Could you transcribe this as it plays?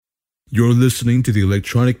You're listening to the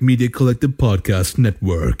Electronic Media Collective Podcast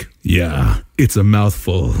Network. Yeah, it's a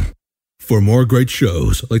mouthful. For more great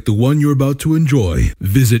shows like the one you're about to enjoy,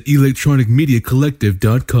 visit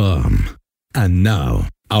electronicmediacollective.com. And now,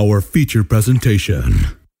 our feature presentation.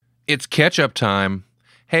 It's catch-up time.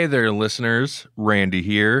 Hey there, listeners. Randy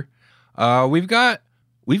here. We got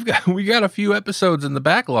a few episodes in the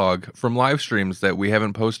backlog from live streams that we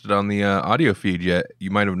haven't posted on the audio feed yet.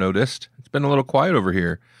 You might have noticed. It's been a little quiet over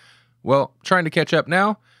here. Well, trying to catch up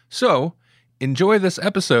now. So, enjoy this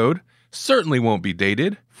episode. Certainly won't be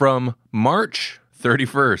dated. From March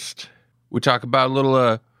 31st. We talk about a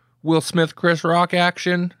little Will Smith, Chris Rock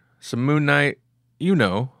action, some Moon Knight, you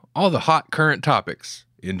know, all the hot current topics.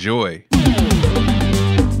 Enjoy.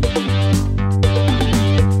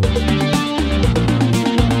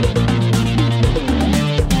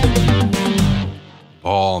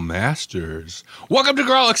 All Masters. Welcome to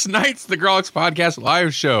Grawlix Nights, the Grawlix Podcast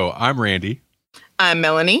live show. I'm Randy. I'm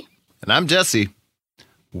Melanie. And I'm Jesse.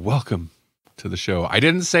 Welcome to the show. I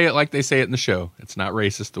didn't say it like they say it in the show. It's not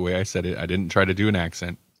racist the way I said it. I didn't try to do an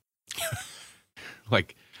accent.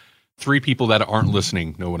 Like, 3 people that aren't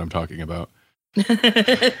listening know what I'm talking about.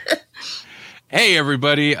 Hey,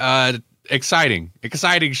 everybody. Exciting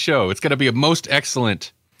show. It's going to be a most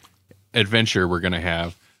excellent adventure we're going to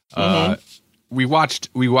have. We watched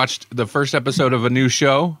the first episode of a new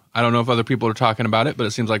show. I don't know if other people are talking about it, but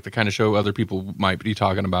it seems like the kind of show other people might be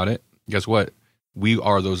talking about it. Guess what? We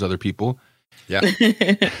are those other people. Yeah.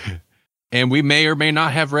 And we may or may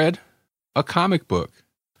not have read a comic book.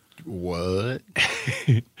 What?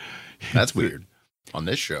 That's weird. On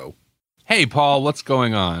this show. Hey, Paul, what's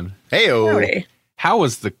going on? Hey-o. Howdy. How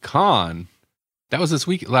was the con? That was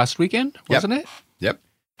last weekend, wasn't it? Yep.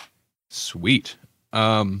 Sweet.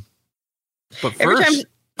 But first, Every time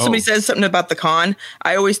somebody says something about the con,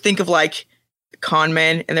 I always think of like con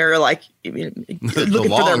men, and they're like looking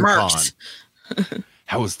for their marks.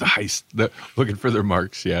 How was the heist? Looking for their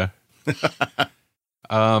marks, yeah.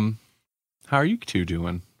 How are you two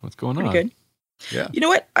doing? What's going on? Pretty good. Yeah. You know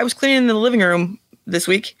what? I was cleaning the living room this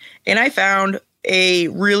week, and I found a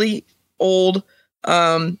really old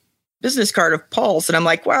business card of Paul's, and I'm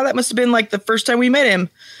like, wow, that must have been like the first time we met him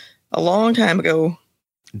a long time ago.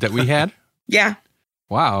 That we had? Yeah.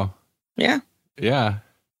 Wow. Yeah. Yeah.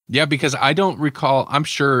 Yeah, because I don't recall, I'm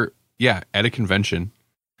sure, yeah, at a convention.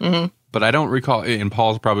 Mm-hmm. But I don't recall, and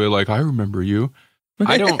Paul's probably like, I remember you.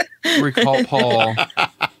 I don't recall Paul.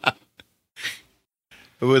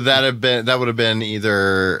 Would that would have been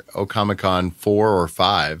either Okamicon 4 or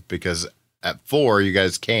 5, because at 4 you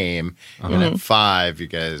guys came, and at 5 you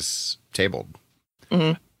guys tabled.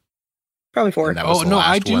 Mm-hmm. Probably 4. And that was the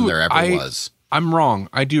last one there ever was. I'm wrong.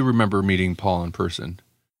 I do remember meeting Paul in person.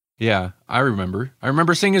 Yeah, I remember. I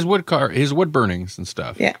remember seeing his wood burnings and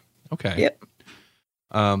stuff. Yeah. Okay. Yep.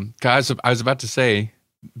 Guys, I was about to say,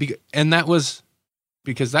 and that was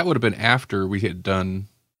because that would have been after we had done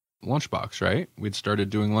Lunchbox, right? We'd started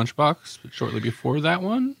doing Lunchbox shortly before that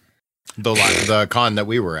one. The con that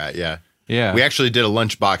we were at, yeah. Yeah. We actually did a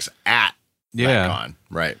Lunchbox at that con,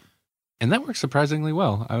 right? And that worked surprisingly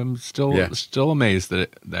well. I'm still amazed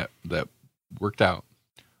that that worked out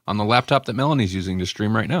on the laptop that Melanie's using to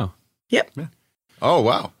stream right now. Yep. Yeah. Oh,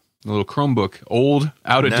 wow. A little Chromebook, old,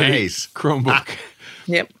 out of date Chromebook.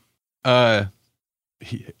 Yep.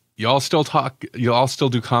 Y'all still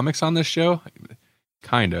do comics on this show?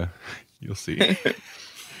 Kinda. You'll see.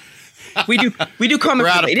 we do comic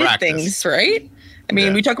related things, right? I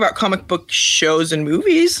mean, we talk about comic book shows and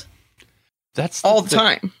movies. That's all the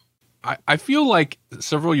time. I feel like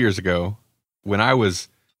several years ago, when I was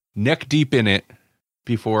neck deep in it,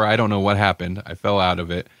 before I don't know what happened, I fell out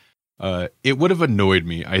of it. It would have annoyed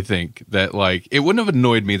me, I think, that it wouldn't have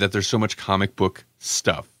annoyed me that there's so much comic book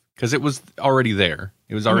stuff, because it was already there.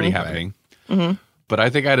 It was already happening. Mm-hmm. But I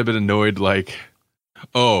think I'd have been annoyed,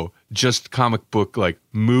 just comic book,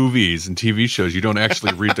 movies and TV shows. You don't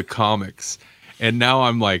actually read the comics. And now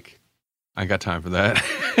I'm like, I got time for that.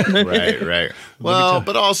 Right. Well,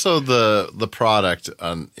 but also the product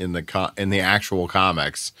in the actual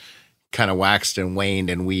comics kind of waxed and waned,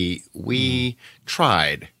 and we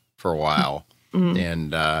tried for a while,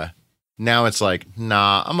 and now it's like,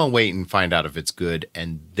 nah, I'm gonna wait and find out if it's good,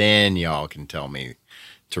 and then y'all can tell me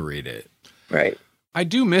to read it. Right. I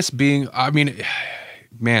do miss being. I mean,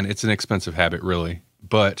 man, it's an expensive habit, really.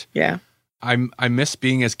 But yeah, I miss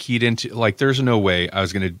being as keyed into. There's no way I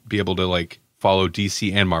was gonna be able to follow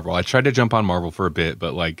DC and Marvel. I tried to jump on Marvel for a bit,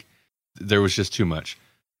 but there was just too much.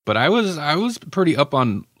 But I was pretty up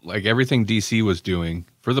on everything DC was doing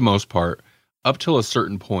for the most part, up till a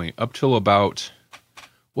certain point, up till about,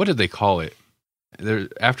 what did they call it? there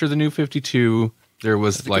after the New 52, there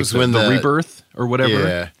was like was when the Rebirth or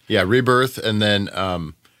whatever. Yeah, Rebirth, and then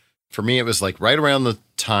for me it was like right around the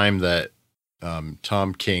time that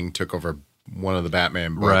Tom King took over one of the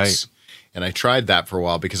Batman books, right? And I tried that for a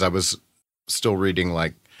while because I was still reading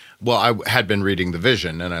I had been reading The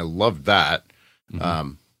Vision, and I loved that,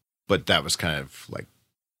 but that was kind of like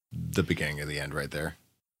the beginning of the end right there.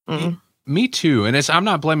 Mm-hmm. Me too, and I'm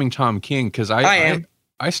not blaming Tom King because I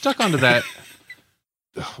stuck onto that.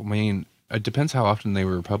 I mean, it depends how often they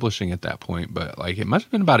were publishing at that point, but like it must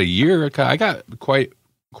have been about a year. I got quite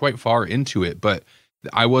far into it, but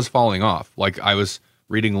I was falling off. Like I was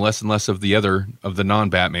reading less and less of the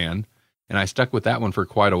non-Batman, and I stuck with that one for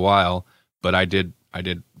quite a while. But I did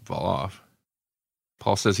fall off.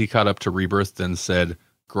 Paul says he caught up to Rebirth, then said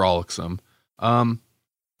Grawlixum.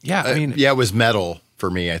 Yeah, I mean, it was Metal for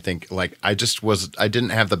me. I think like I didn't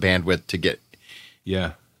have the bandwidth to get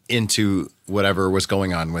into whatever was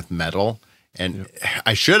going on with Metal, and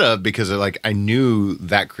I should have, because I knew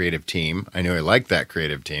that creative team. I knew I liked that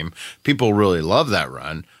creative team. People really love that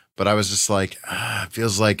run, but I was just like, it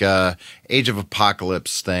feels like a Age of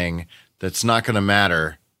Apocalypse thing that's not going to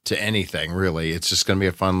matter to anything really. It's just going to be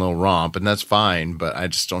a fun little romp, and that's fine, but I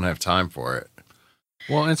just don't have time for it.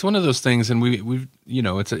 Well, it's one of those things, and we've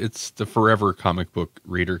it's the forever comic book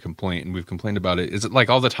reader complaint, and we've complained about it. Is it like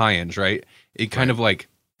all the tie-ins, right? It kind of like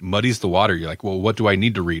muddies the water. You're like, well, what do I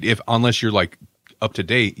need to read? Unless you're like up to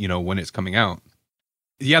date, when it's coming out.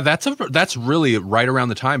 Yeah, that's really right around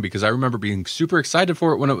the time, because I remember being super excited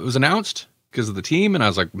for it when it was announced because of the team, and I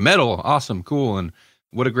was like, Metal, awesome, cool, and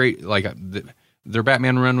what a great their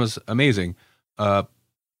Batman run was amazing. But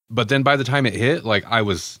then by the time it hit, like I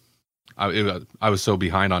was so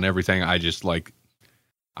behind on everything. I just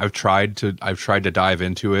I've tried to dive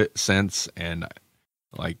into it since, and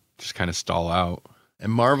just kind of stall out.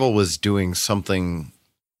 And Marvel was doing something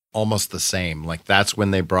almost the same. Like that's when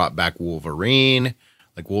they brought back Wolverine.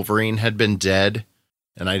 Like Wolverine had been dead,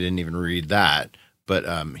 and I didn't even read that. But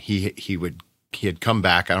he had come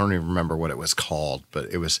back. I don't even remember what it was called, but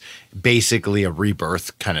it was basically a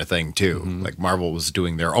rebirth kind of thing too. Mm-hmm. Like Marvel was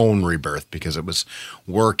doing their own rebirth because it was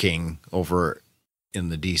working over in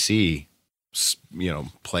the DC,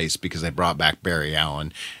 place, because they brought back Barry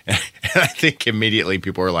Allen. And I think immediately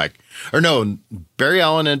people were like, Barry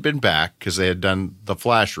Allen had been back because they had done the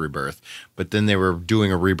Flash rebirth, but then they were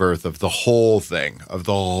doing a rebirth of the whole thing, of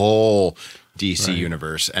the whole DC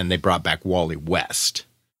universe. And they brought back Wally West.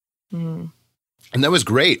 Mm. And that was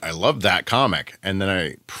great. I loved that comic. And then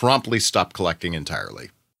I promptly stopped collecting entirely.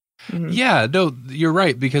 Mm-hmm. Yeah, no, you're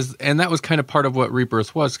right. And that was kind of part of what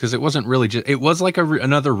Rebirth was, because it wasn't really it was like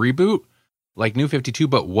another reboot, like New 52,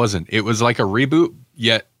 but wasn't. It was like a reboot,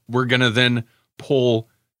 yet we're going to then pull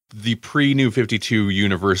the pre-New 52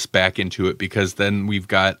 universe back into it, because then we've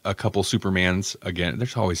got a couple Supermans again.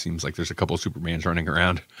 There's always seems like there's a couple Supermans running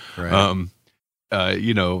around. Right.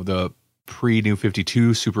 The pre-New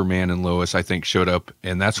 52 Superman and Lois, I think, showed up,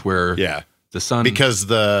 and that's where the Sun, because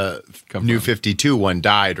the New 52 one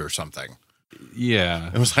died or something.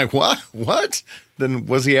 Yeah. It was like, what? Then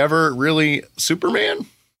was he ever really Superman?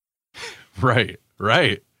 Right.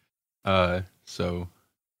 I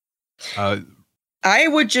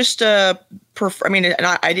would just prefer,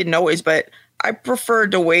 I didn't always, but I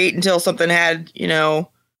preferred to wait until something had,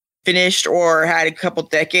 finished or had a couple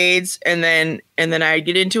decades, and then I'd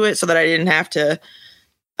get into it so that I didn't have to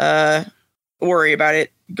worry about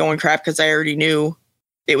it going crap, because I already knew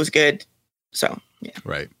it was good. So, yeah.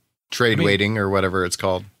 Right. Waiting or whatever it's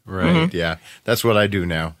called. Right. Mm-hmm. Yeah. That's what I do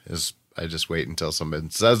now, is I just wait until somebody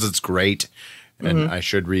says it's great and I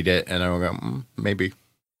should read it, and I will go, maybe.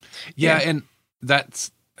 Yeah, and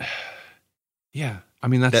that's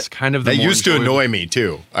that's kind of the that more used to annoy me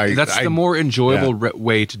too. That's the more enjoyable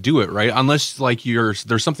way to do it, right? Unless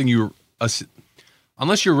there's something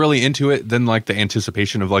unless you're really into it, then like the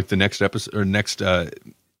anticipation of like the next episode or next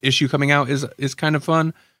issue coming out is kind of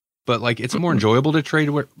fun. But like it's more enjoyable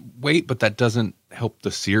to wait, but that doesn't help the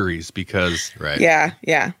series, because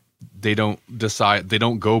they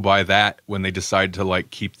don't go by that when they decide to like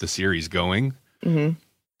keep the series going. Mm-hmm.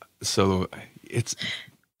 So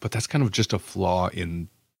but that's kind of just a flaw in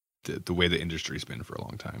the way the industry's been for a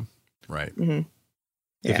long time. Right. Mm-hmm.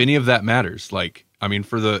 Yeah. If any of that matters,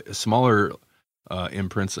 for the smaller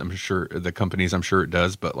imprints, I'm sure the companies, I'm sure it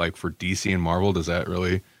does, but like for DC and Marvel, does that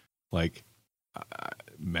really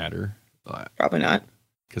matter? Probably not.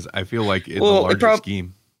 Because I feel like in the larger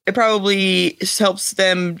scheme, it probably helps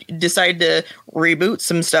them decide to reboot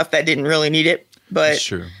some stuff that didn't really need it. But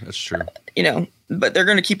that's true. But they're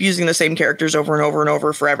going to keep using the same characters over and over and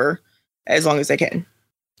over forever, as long as they can.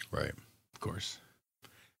 Right. Of course.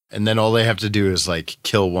 And then all they have to do is like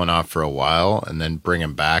kill one off for a while and then bring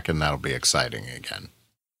him back, and that'll be exciting again.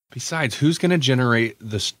 Besides, who's going to generate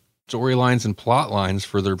the storylines and plot lines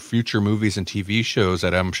for their future movies and TV shows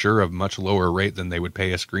at, I'm sure, a much lower rate than they would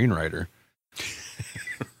pay a screenwriter?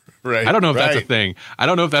 Right. I don't know if that's a thing. I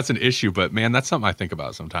don't know if that's an issue, but man, that's something I think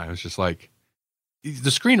about sometimes. Just like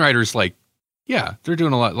the screenwriters, like, yeah, they're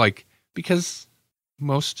doing a lot, like, because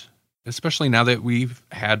most, especially now that we've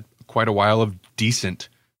had quite a while of decent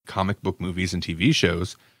comic book movies and TV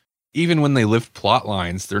shows, even when they lift plot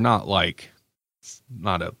lines, they're not like, it's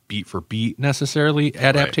not a beat for beat necessarily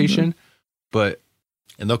adaptation, Right. but.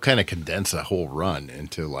 And they'll kind of condense a whole run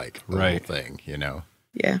into like the whole thing, you know?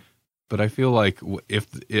 Yeah. But I feel like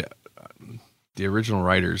if the original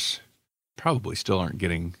writers probably still aren't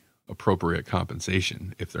getting appropriate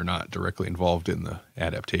compensation if they're not directly involved in the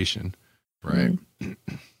adaptation. Right.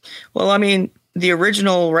 Well, I mean, the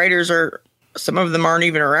original writers some of them aren't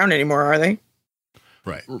even around anymore, are they?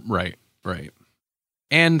 Right. Right.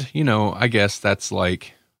 And, you know, I guess that's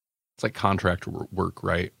like, it's like contract work,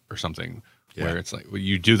 right? Or something where it's like, well,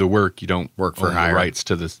 you do the work, you don't work for own hire. The rights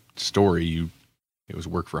to the story. It was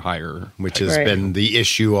work for hire, which has been the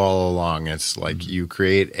issue all along. It's like you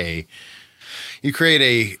create a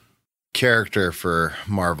character for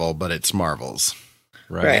Marvel, but it's Marvel's,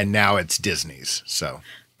 right? And now it's Disney's. So,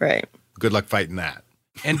 right. Good luck fighting that.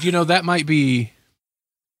 And you know that might be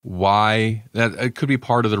why it could be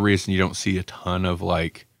part of the reason you don't see a ton of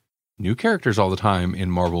like new characters all the time in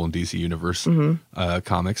Marvel and DC Universe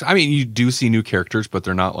comics. I mean, you do see new characters, but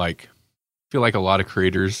they're not like. I feel like a lot of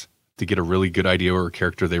creators, to get a really good idea or a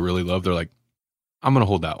character they really love, they're like, I'm going to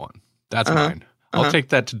hold that one. That's mine. I'll take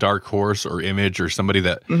that to Dark Horse or Image or somebody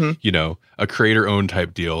that, you know, a creator-owned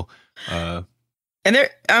type deal. And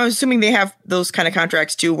I'm assuming they have those kind of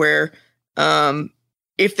contracts too, where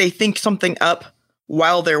if they think something up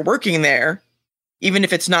while they're working there, even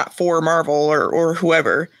if it's not for Marvel or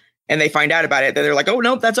whoever, and they find out about it, then they're like, oh,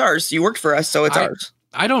 no, that's ours. You worked for us, so it's ours.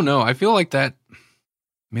 I don't know. I feel like that,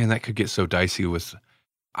 man, that could get so dicey with...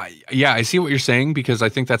 I see what you're saying, because I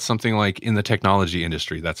think that's something like in the technology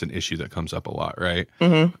industry, that's an issue that comes up a lot, right?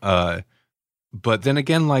 But then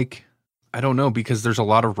again, like, I don't know, because there's a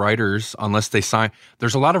lot of writers, unless they sign,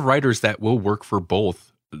 there's a lot of writers that will work for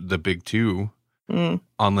both the big two,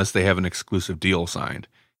 unless they have an exclusive deal signed.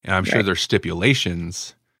 And I'm sure there's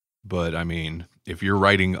stipulations, but I mean, if you're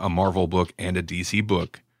writing a Marvel book and a DC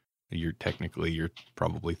book, you're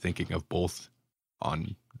probably thinking of both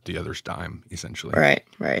on the other's dime, essentially. Right.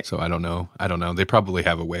 So I don't know. They probably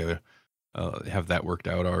have a way to have that worked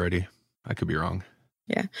out already. I could be wrong.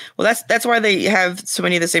 Yeah. Well, that's why they have so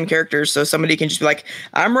many of the same characters. So somebody can just be like,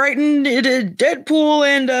 I'm writing Deadpool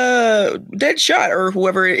and Deadshot, or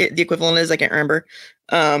whoever the equivalent is. I can't remember.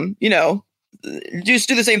 You know, just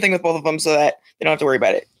do the same thing with both of them so that they don't have to worry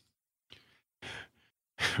about it.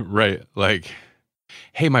 Right. Like,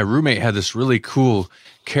 hey, my roommate had this really cool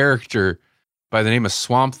character by the name of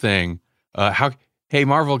Swamp Thing. Hey,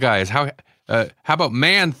 Marvel guys, how about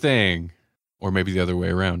Man Thing? Or maybe the other way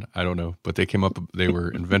around. I don't know. But they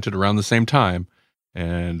were invented around the same time,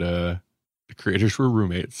 and the creators were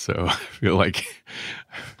roommates. So I feel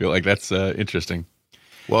like that's interesting.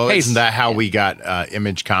 Well, isn't that how we got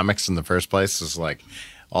Image Comics in the first place? Is like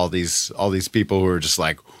all these people who are just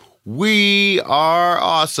like, we are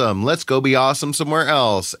awesome. Let's go be awesome somewhere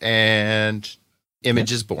else. And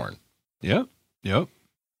Image is born. Yep.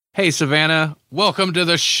 Hey, Savannah, welcome to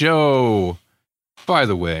the show. By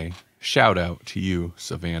the way, shout out to you,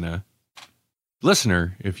 Savannah.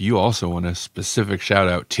 Listener, if you also want a specific shout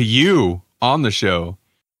out to you on the show,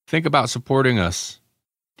 think about supporting us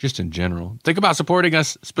just in general. Think about supporting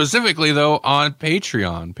us specifically, though, on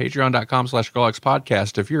Patreon.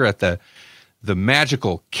 Patreon.com/GirlXPodcast. If you're at the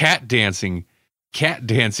magical cat dancing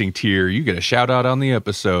tier, you get a shout out on the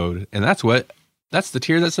episode. And that's the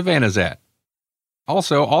tier that Savannah's at.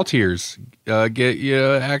 Also, all tiers get you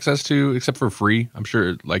access to, except for free. I'm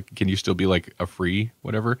sure, like, can you still be like a free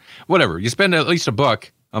whatever? You spend at least $1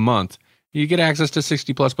 a month, you get access to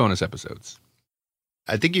 60 plus bonus episodes.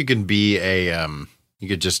 I think you can be you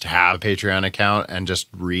could just have a Patreon account and just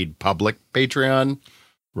read public Patreon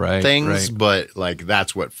things. Right. But like,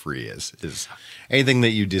 that's what free is anything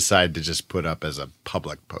that you decide to just put up as a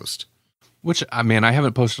public post. Which, I mean, I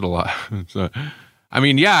haven't posted a lot. So, I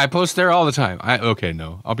mean, yeah, I post there all the time. I'll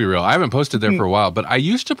be real. I haven't posted there for a while, but I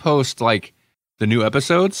used to post like the new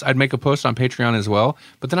episodes. I'd make a post on Patreon as well.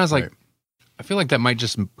 But then I was like, I feel like that might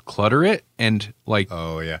just clutter it. And like,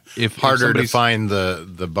 if harder to find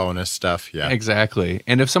the bonus stuff. Yeah, exactly.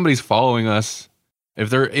 And if somebody's following us, if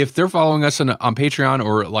they're following us on Patreon,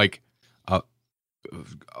 or like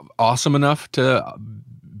awesome enough to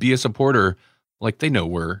be a supporter, like they know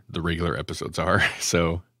where the regular episodes are.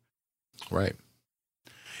 So, right.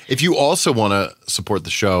 If you also want to support the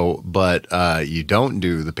show, but you don't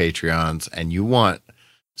do the Patreons and you want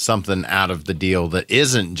something out of the deal that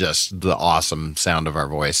isn't just the awesome sound of our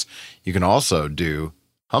voice, you can also do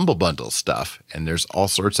Humble Bundle stuff. And there's all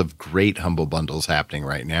sorts of great Humble Bundles happening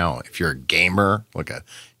right now. If you're a gamer, like a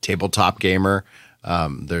tabletop gamer,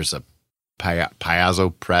 there's a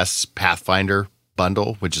Paizo Press Pathfinder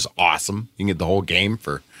bundle, which is awesome. You can get the whole game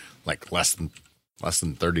for like less than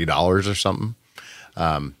 $30 or something.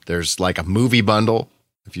 There's like a movie bundle.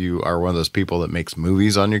 If you are one of those people that makes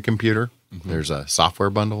movies on your computer, there's a software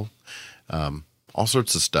bundle, all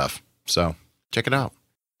sorts of stuff. So check it out.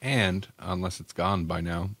 And unless it's gone by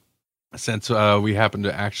now, since we happen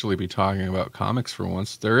to actually be talking about comics for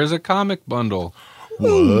once, there is a comic bundle.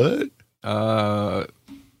 What? I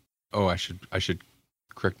should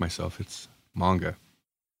correct myself. It's manga.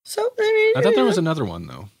 So I thought there was another one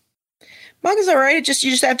though. Manga's all right. You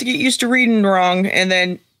just have to get used to reading wrong and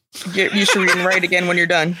then get used to reading right again when you're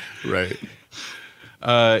done. Right.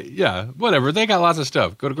 Yeah, whatever. They got lots of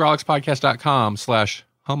stuff. Go to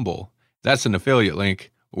grawlixpodcast.com/humble. That's an affiliate link.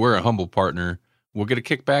 We're a Humble partner. We'll get a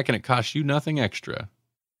kickback and it costs you nothing extra.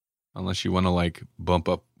 Unless you want to like bump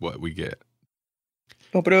up what we get.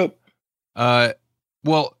 Bump it up.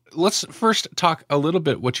 Well, let's first talk a little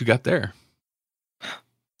bit what you got there.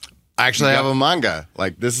 Actually, I have a manga.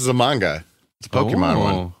 Like, this is a manga. It's a Pokemon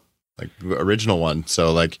one. Like, the original one.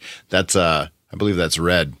 So, like, that's, I believe that's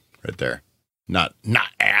Red right there. Not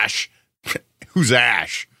Ash. Who's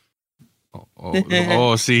Ash?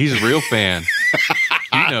 See, he's a real fan.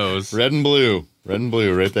 He knows. Red and blue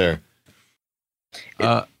right there.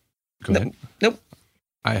 Go ahead. Nope.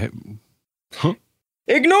 Huh?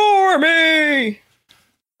 Ignore me.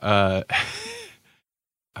 I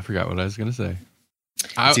forgot what I was gonna say.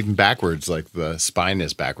 It's even backwards, like the spine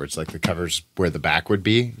is backwards, like the covers where the back would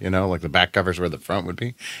be, like the back covers where the front would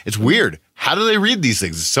be. It's weird. How do they read these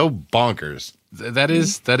things? It's so bonkers. That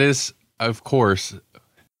is, of course,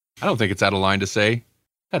 I don't think it's out of line to say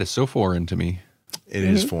that is so foreign to me. It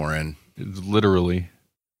is foreign. It's literally.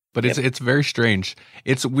 But it's very strange.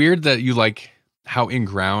 It's weird that you like how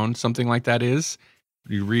in-ground something like that is.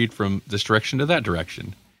 You read from this direction to that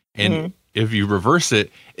direction. And if you reverse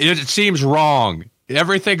it, it seems wrong.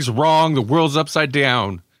 Everything's wrong. The world's upside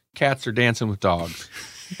down. Cats are dancing with dogs.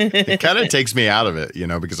 It kind of takes me out of it,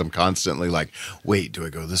 because I'm constantly like, wait, do I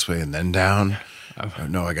go this way and then down?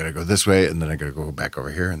 No, I got to go this way and then I got to go back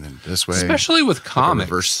over here and then this way. Especially with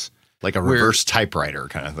comics. Like a reverse typewriter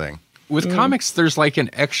kind of thing. With comics, there's like an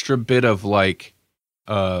extra bit of like,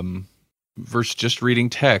 versus just reading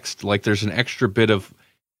text. Like there's an extra bit of,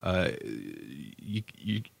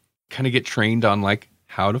 you kind of get trained on like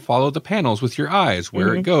how to follow the panels with your eyes,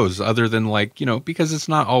 where it goes, other than like, because it's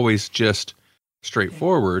not always just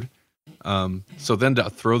straightforward. So then to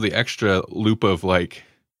throw the extra loop of like,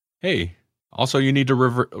 hey, also you need to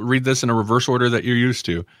read this in a reverse order that you're used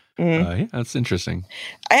to. Yeah, that's interesting.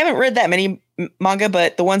 I haven't read that many manga,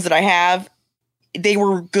 but the ones that I have, they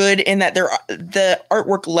were good in that the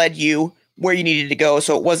artwork led you where you needed to go.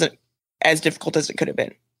 So it wasn't as difficult as it could have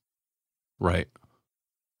been. Right.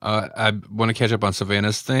 I want to catch up on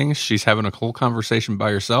Savannah's thing. She's having a whole conversation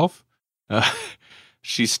by herself.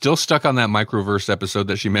 She's still stuck on that Microverse episode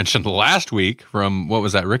that she mentioned last week from, what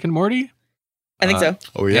was that, Rick and Morty? I think so.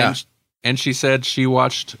 Oh, yeah. And she said she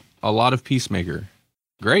watched a lot of Peacemaker.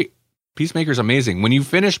 Great. Peacemaker's amazing. When you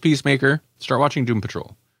finish Peacemaker, start watching Doom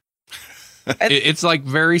Patrol. It's like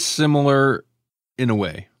very similar in a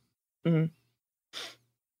way. And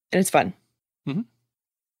it's fun.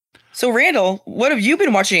 So, Randall, what have you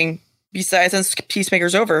been watching besides since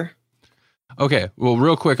Peacemaker's over? Okay. Well,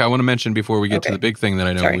 real quick, I want to mention before we get to the big thing that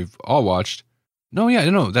I know we've all watched.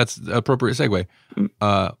 No, that's the appropriate segue.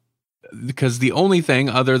 Because the only thing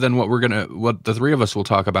other than what the three of us will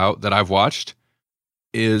talk about that I've watched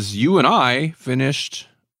is you and I finished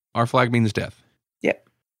Our Flag Means Death. Yep.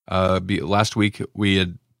 Last week we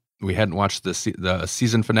hadn't watched the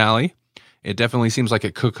season finale. It definitely seems like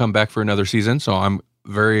it could come back for another season, so I'm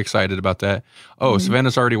very excited about that. Oh,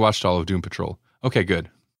 Savannah's already watched all of Doom Patrol. Okay, good.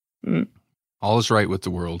 All is right with the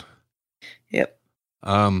world. Yep.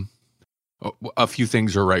 A few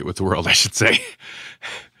things are right with the world, I should say.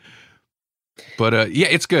 But yeah,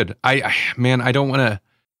 it's good. I don't want to.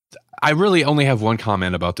 I really only have one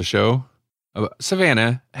comment about the show.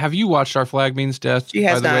 Savannah, have you watched Our Flag Means Death? She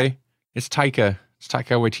has by the not. way, it's Taika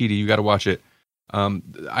Waititi. You got to watch it.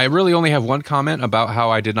 I really only have one comment about how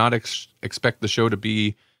I did not expect the show to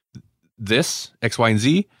be this X, Y, and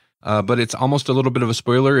Z. But it's almost a little bit of a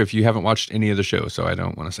spoiler if you haven't watched any of the show, so I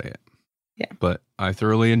don't want to say it. Yeah. But I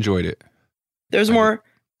thoroughly enjoyed it. There's more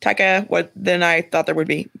Taika than I thought there would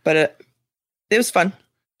be, but it was fun.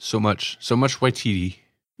 So much Waititi.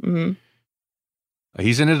 Mm-hmm.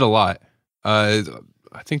 He's in it a lot. I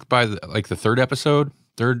think by the third episode,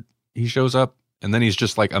 he shows up, and then he's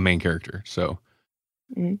just like a main character. So,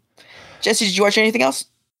 Jesse, did you watch anything else?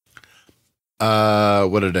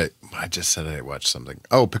 What did I just said I watched something.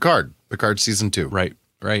 Oh, Picard season 2. Right.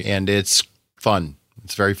 And it's fun.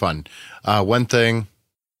 It's very fun. One thing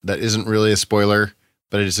that isn't really a spoiler,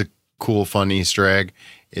 but it is a cool, fun Easter egg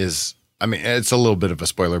is, I mean, it's a little bit of a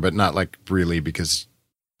spoiler, but not like really, because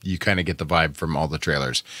you kind of get the vibe from all the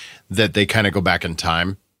trailers that they kind of go back in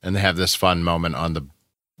time and they have this fun moment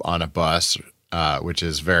on a bus, which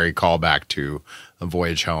is very callback to A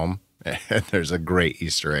Voyage Home. And there's a great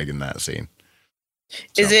Easter egg in that scene.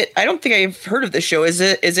 So. Is it? I don't think I've heard of this show. Is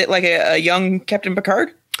it like a young Captain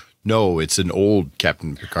Picard? No, it's an old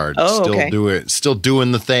Captain Picard. Oh, Still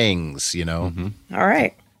doing the things, you know. Mm-hmm. All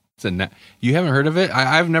right. You haven't heard of it?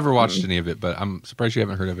 I've never watched any of it, but I'm surprised you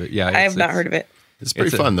haven't heard of it. Yeah, I have not heard of it. It's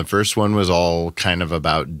pretty fun. The first one was all kind of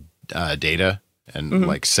about data and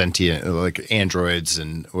like sentient, like androids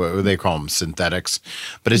and what do they call them? Synthetics.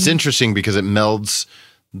 But it's interesting because it melds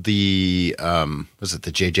the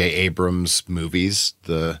the J.J. Abrams movies,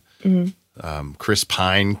 the Chris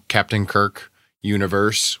Pine Captain Kirk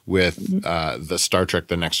universe with the Star Trek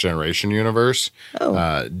The Next Generation universe,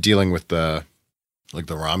 dealing with the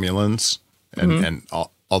Romulans and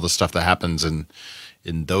all the stuff that happens in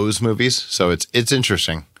those movies. So it's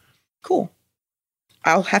interesting. Cool.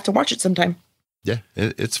 I'll have to watch it sometime. Yeah,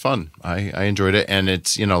 it's fun. I enjoyed it. And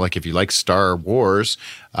it's, like if you like Star Wars,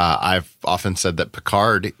 I've often said that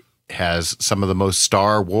Picard has some of the most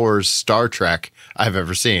Star Wars Star Trek I've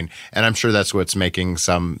ever seen. And I'm sure that's what's making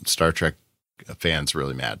some Star Trek fans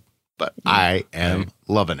really mad. But I am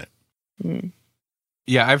loving it.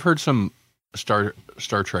 Yeah, I've heard some Star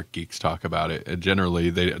Trek geeks talk about it. Generally,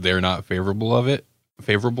 they're not favorable of it.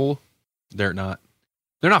 They're not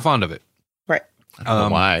fond of it. Right. I don't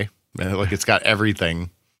know why. Like it's got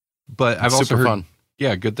everything. But I've also heard fun.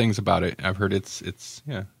 Good things about it. I've heard it's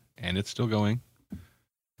and it's still going.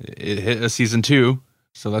 It hit a season 2,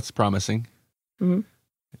 so that's promising. Mm-hmm.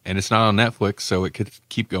 And it's not on Netflix, so it could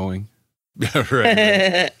keep going.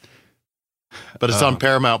 Right. But it's on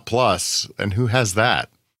Paramount Plus, and who has that?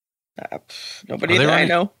 Nobody that I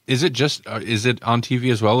know. Is it on TV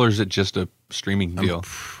as well, or is it just a streaming deal?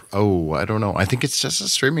 I don't know. I think it's just a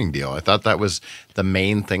streaming deal. I thought that was the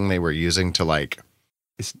main thing they were using to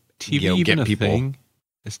is TV even get a people. Thing?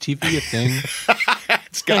 Is TV a thing?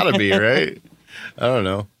 It's gotta be, right? I don't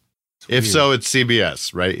know. If so, it's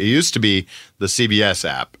CBS, right? It used to be the CBS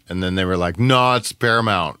app, and then they were like, no, it's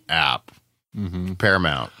Paramount app. Mm-hmm.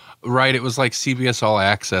 Paramount. Right. It was like CBS All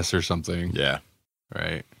Access or something. Yeah.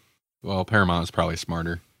 Right. Well, Paramount is probably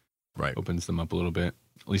smarter. Right. Opens them up a little bit.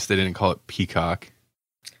 At least they didn't call it Peacock.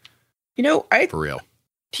 For real.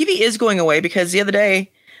 TV is going away because the other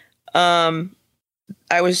day, my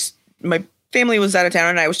family was out of town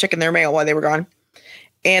and I was checking their mail while they were gone,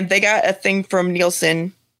 and they got a thing from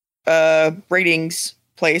Nielsen ratings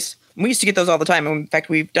place. We used to get those all the time. In fact,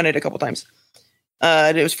 we've done it a couple times.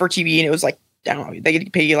 It was for TV, and it was like, I don't know, they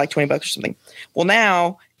could pay you like $20 or something. Well,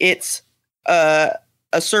 now it's a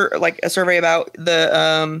survey about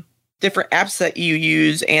the different apps that you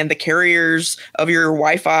use and the carriers of your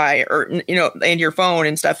Wi-Fi or and your phone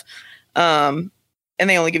and stuff. And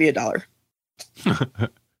they only give you $1.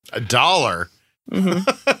 $1?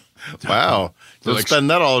 Mm-hmm. Wow. Don't spend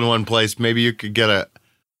that all in one place. Maybe you could get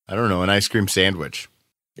an ice cream sandwich.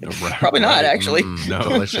 Probably not, actually. No.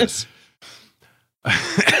 Delicious.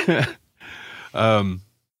 All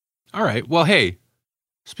right. Well, hey,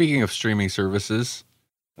 speaking of streaming services,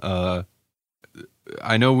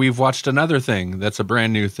 I know we've watched another thing that's a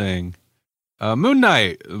brand new thing. Moon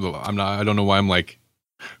Knight. I don't know why I'm like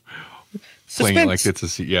playing it like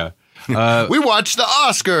it's a we watched the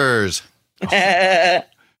Oscars.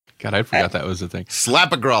 God, I forgot that was a thing.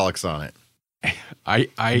 Slap a Grolix on it.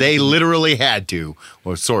 They literally had to,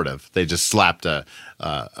 or sort of. They just slapped a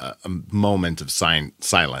moment of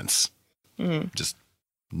silence. Mm. Just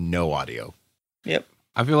no audio. Yep.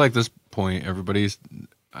 I feel like this point,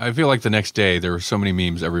 I feel like the next day there were so many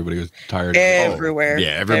memes. Everybody was tired. Everywhere.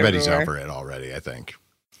 Yeah, everybody's over it already, I think.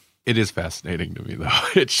 It is fascinating to me, though.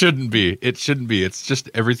 It shouldn't be. It's just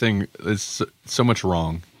everything is so much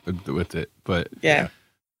wrong with it. But yeah,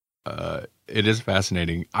 it is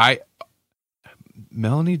fascinating.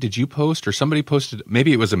 Melanie, did you post or somebody posted?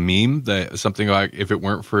 Maybe it was a meme that something like if it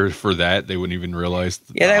weren't for that, they wouldn't even realize.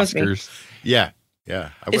 The that Oscars. was me. Yeah. I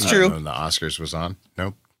It's wouldn't true. have known the Oscars was on.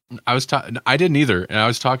 Nope. I didn't either, and I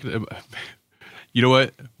was talking. You know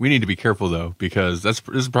what? We need to be careful though, because this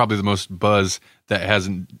is probably the most buzz that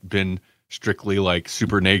hasn't been strictly like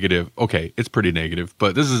super negative. Okay, it's pretty negative,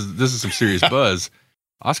 but this is some serious buzz.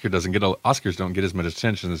 Oscars don't get as much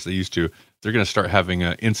attention as they used to. They're going to start having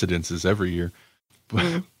incidences every year.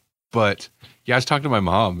 But yeah, I was talking to my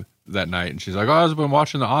mom that night, and she's like, "Oh, I've been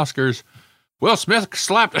watching the Oscars. Will Smith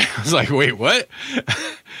slapped." I was like, "Wait, what?"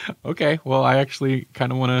 Okay, well, I actually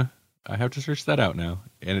kind of want to. I have to search that out now,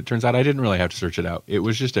 and it turns out I didn't really have to search it out. It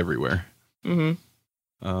was just everywhere.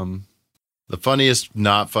 Mm-hmm. The funniest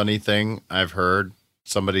not funny thing I've heard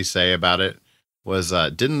somebody say about it was,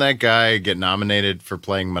 didn't that guy get nominated for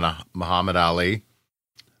playing Muhammad Ali?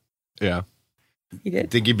 Yeah, He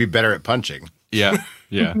did. Think he'd be better at punching. yeah.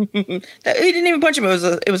 He didn't even punch him.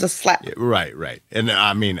 It was a slap. Yeah, right. And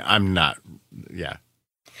I mean, I'm not. Yeah,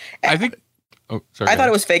 I think. Oh, sorry. I thought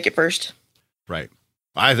it was fake at first. right.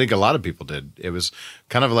 I think a lot of people did. It was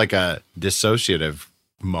kind of like a dissociative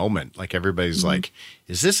moment. Like everybody's like,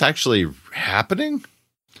 "Is this actually happening?"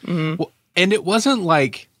 Mm-hmm. Well, and it wasn't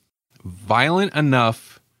like violent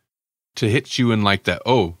enough to hit you in like that.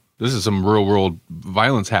 Oh, this is some real world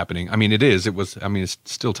violence happening. I mean, it is. It was. I mean, it's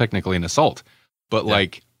still technically an assault, but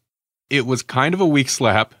like, it was kind of a weak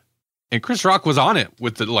slap. And Chris Rock was on it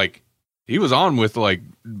with the like. He was on with like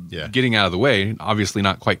getting out of the way. Obviously,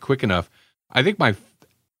 not quite quick enough. I think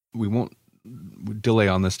we won't delay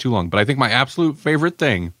on this too long, but I think my absolute favorite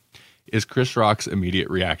thing is Chris Rock's immediate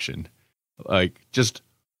reaction. Like, just,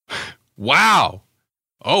 wow.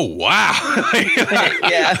 Oh, wow.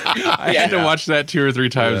 I had to watch that 2 or 3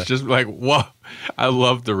 times, just like, whoa. I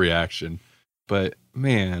love the reaction. But,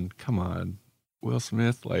 man, come on. Will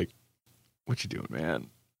Smith, like, what you doing, man?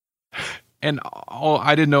 And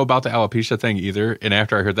I didn't know about the alopecia thing either. And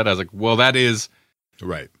after I heard that, I was like, well, that is...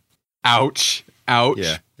 Right. Ouch.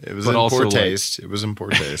 Yeah. It was in poor taste. It was in poor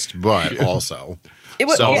taste, but also,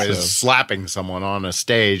 is slapping someone on a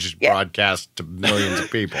stage broadcast to millions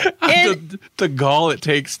of people. The gall it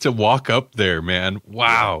takes to walk up there, man.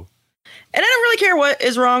 Wow. And I don't really care what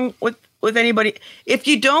is wrong with anybody. If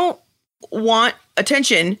you don't want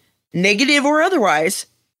attention, negative or otherwise,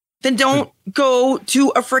 then don't go to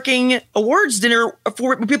a freaking awards dinner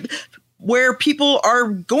where people are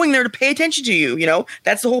going there to pay attention to you. You know,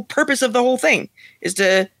 that's the whole purpose of the whole thing, is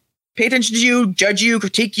to pay attention to you, judge you,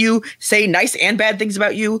 critique you, say nice and bad things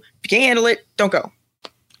about you. If you can't handle it, don't go.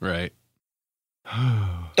 Right.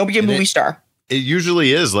 Don't be a movie star. It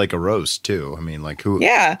usually is like a roast too. I mean, like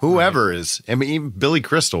whoever is. I mean, even Billy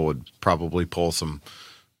Crystal would probably pull some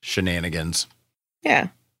shenanigans. Yeah.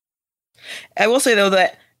 I will say though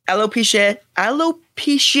that alopecia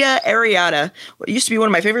areata used to be one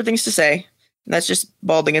of my favorite things to say. And that's just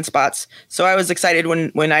balding in spots. So I was excited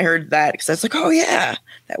when I heard that, because I was like, oh yeah,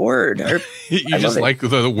 that word. You just like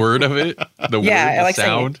the word of it? The word, I like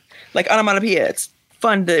sound? Like onomatopoeia. It's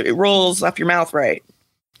fun. It rolls off your mouth right.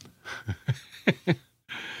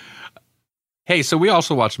 Hey, so we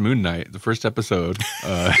also watched Moon Knight. The first episode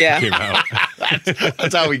came out.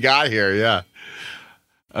 That's how we got here,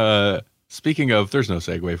 yeah. Speaking of, there's no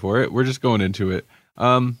segue for it. We're just going into it.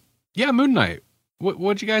 Moon Knight.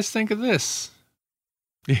 What'd you guys think of this?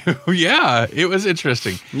 Yeah, it was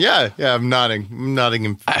interesting. Yeah, I'm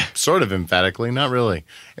nodding sort of emphatically, not really.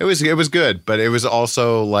 It was good, but it was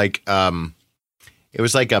also like it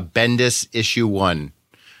was like a Bendis issue 1.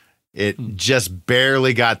 It just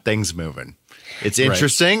barely got things moving. It's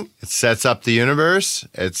interesting. Right. It sets up the universe.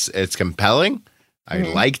 It's compelling. I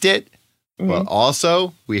liked it. But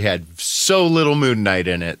also, we had so little Moon Knight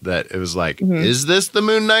in it that it was like, is this the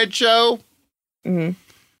Moon Knight show? I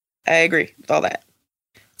agree with all that.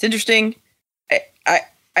 It's interesting.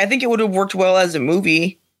 I think it would have worked well as a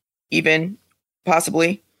movie, even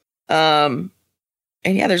possibly. And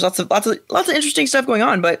yeah, there's lots of interesting stuff going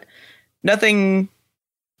on, but nothing.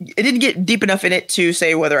 It didn't get deep enough in it to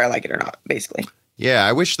say whether I like it or not. Basically. Yeah,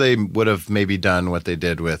 I wish they would have maybe done what they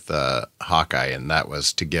did with Hawkeye, and that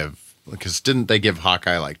was to give, because didn't they give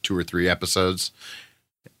Hawkeye like 2 or 3 episodes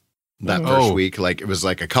that first week? Like it was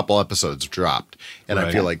like a couple episodes dropped, and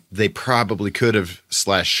I feel like they probably could have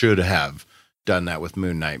 / should have done that with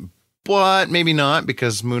Moon Knight, but maybe not,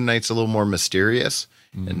 because Moon Knight's a little more mysterious,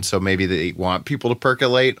 and so maybe they want people to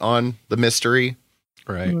percolate on the mystery,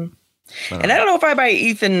 right? And I don't know if I buy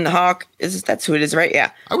Ethan Hawke. That's who it is, right?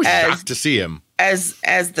 Yeah. I was shocked to see him as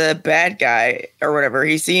the bad guy or whatever.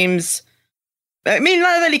 He seems. I mean,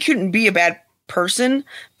 not that he couldn't be a bad person,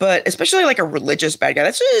 but especially like a religious bad guy.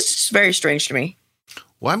 That's just very strange to me.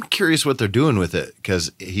 Well, I'm curious what they're doing with it,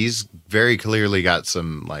 because he's very clearly got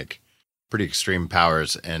some like pretty extreme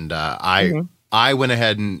powers. And I went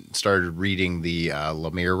ahead and started reading the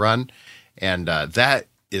Lemire run, and that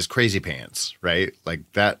is crazy pants, right? Like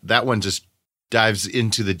that one just dives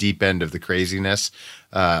into the deep end of the craziness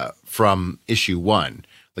from issue 1.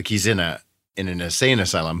 Like he's in an insane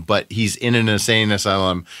asylum, but he's in an insane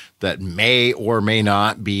asylum that may or may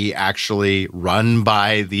not be actually run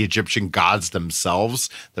by the Egyptian gods themselves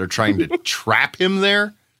that are trying to trap him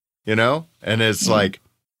there, you know? And it's like,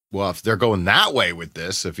 well, if they're going that way with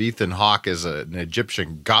this, if Ethan Hawke is an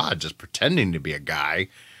Egyptian god just pretending to be a guy,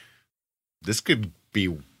 this could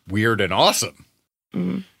be weird and awesome.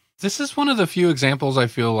 Mm-hmm. This is one of the few examples I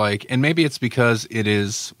feel like, and maybe it's because it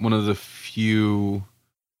is one of the few,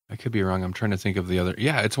 I could be wrong, I'm trying to think of the other.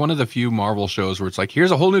 Yeah, it's one of the few Marvel shows where it's like,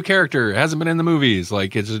 here's a whole new character. It hasn't been in the movies.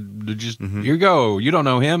 Like, it's just, here you go. You don't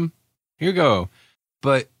know him. Here you go.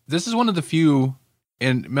 But this is one of the few,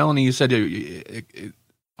 and Melanie, you said it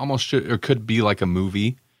almost should or could be like a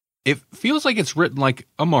movie. It feels like it's written like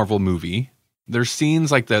a Marvel movie. There's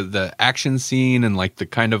scenes like the action scene and like the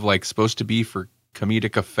kind of like supposed to be for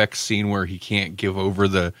comedic effects scene where he can't give over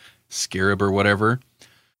the scarab or whatever.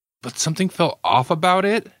 But something felt off about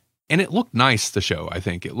it. And it looked nice, the show, I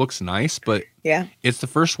think. It looks nice, but yeah, it's the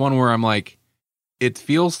first one where I'm like, it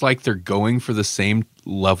feels like they're going for the same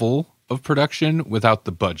level of production without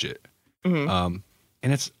the budget. Mm-hmm.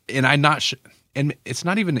 And it's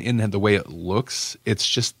not even in the way it looks. It's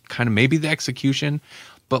just kind of maybe the execution,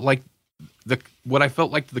 but like what I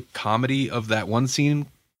felt like the comedy of that one scene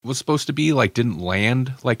was supposed to be like didn't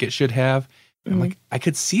land like it should have. Mm-hmm. I'm like, I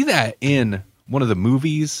could see that in one of the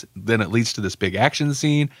movies. Then it leads to this big action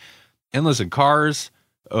scene, endless in cars,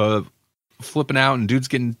 flipping out, and dudes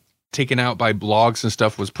getting taken out by blogs and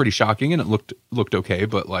stuff was pretty shocking, and it looked okay,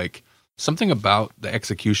 but like something about the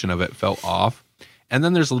execution of it felt off. And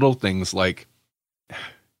then there's little things like, I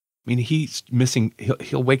mean, he's missing.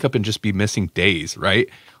 He'll wake up and just be missing days, right?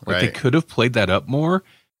 Like They could have played that up more,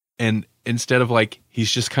 and instead of like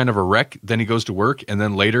he's just kind of a wreck, then he goes to work, and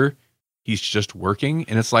then later he's just working,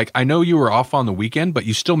 and it's like, I know you were off on the weekend, but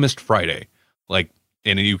you still missed Friday, like,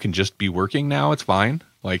 and you can just be working now. It's fine.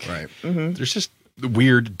 Like, There's just the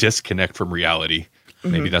weird disconnect from reality.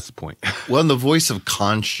 Maybe that's the point. Well, and the voice of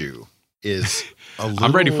Khonshu is a little...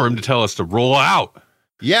 I'm ready for him to tell us to roll out.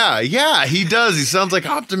 Yeah, he does. He sounds like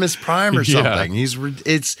Optimus Prime or something. Yeah.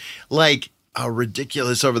 It's like a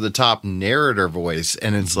ridiculous over the top narrator voice,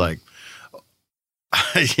 and it's like,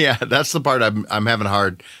 yeah, that's the part I'm having a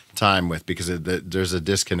hard time with, because there's a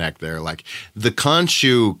disconnect there. Like the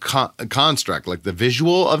Khonshu construct, like the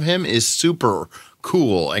visual of him is super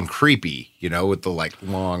cool and creepy, you know, with the like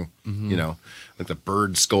long, you know, like the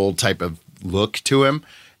bird skull type of look to him,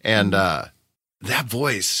 and that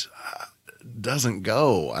voice doesn't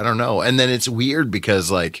go. I don't know. And then it's weird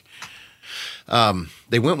because like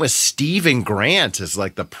they went with Stephen Grant as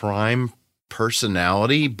like the prime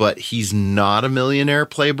personality, but he's not a millionaire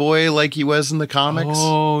playboy like he was in the comics.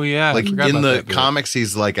 Oh yeah, like in the comics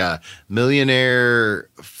he's like a millionaire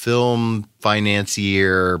film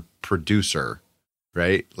financier producer,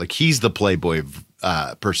 right? Like he's the playboy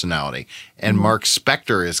personality, and Mark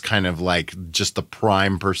Spector is kind of like just the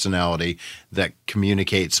prime personality that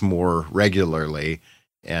communicates more regularly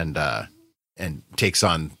and takes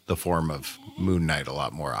on the form of Moon Knight a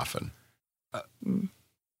lot more often.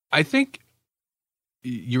 I think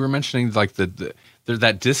you were mentioning like there's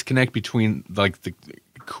that disconnect between like the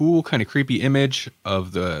cool kind of creepy image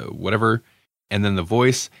of the whatever and then the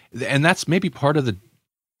voice, and that's maybe part of the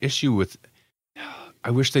issue with. I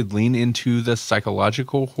wish they'd lean into the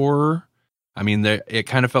psychological horror. I mean, it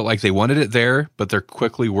kind of felt like they wanted it there, but they're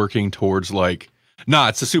quickly working towards like, nah,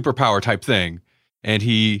 it's a superpower type thing. And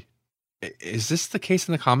is this the case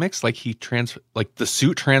in the comics? Like like the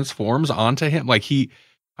suit transforms onto him. Like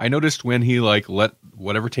I noticed when he like let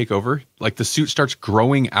whatever take over, like the suit starts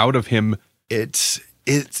growing out of him.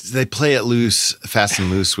 They play it loose, fast and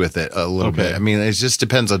loose with it a little bit. I mean, it just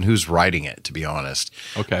depends on who's writing it, to be honest.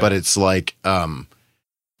 Okay. But it's like,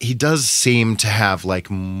 he does seem to have like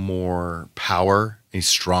more power. He's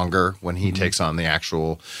stronger when he takes on the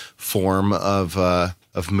actual form of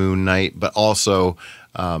Moon Knight, but also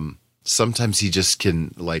sometimes he just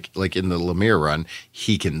can like in the Lemire run,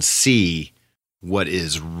 he can see what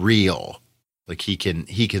is real. Like he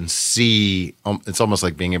can see. It's almost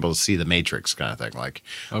like being able to see the Matrix kind of thing. Like,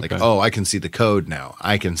 oh, I can see the code now.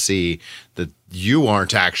 I can see that you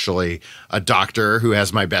aren't actually a doctor who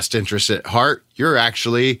has my best interest at heart. You're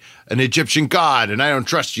actually an Egyptian god, and I don't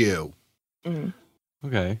trust you.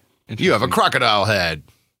 Okay. You have a crocodile head.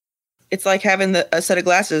 It's like having a set of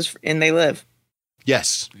glasses in They Live.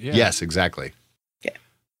 Yes. Yeah. Yes, exactly. Yeah.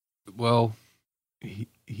 Well,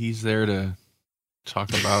 he's there to talk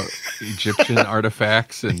about Egyptian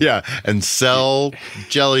artifacts and sell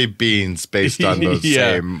jelly beans based on those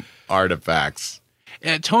same artifacts.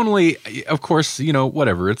 Tonally, of course,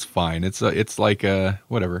 whatever. It's fine. It's like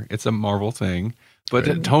whatever. It's a Marvel thing. But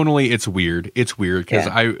tonally, it's weird. It's weird because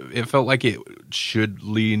it felt like it should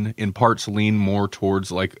lean more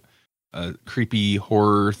towards like a creepy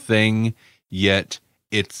horror thing. Yet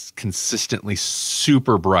it's consistently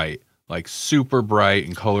super bright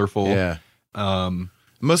and colorful. Yeah.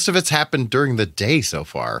 Most of it's happened during the day so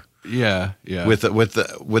far. Yeah. With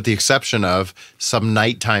the exception of some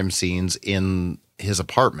nighttime scenes in his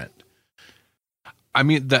apartment. I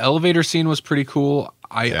mean, the elevator scene was pretty cool.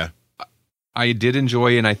 I did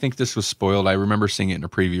enjoy, and I think this was spoiled. I remember seeing it in a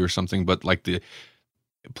preview or something, but like the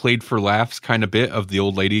played for laughs kind of bit of the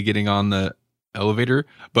old lady getting on the elevator.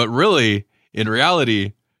 But really, in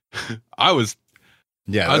reality, I was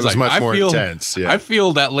much more intense. Yeah. I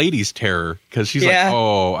feel that lady's terror because she's like,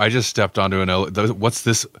 oh, I just stepped onto an elevator. What's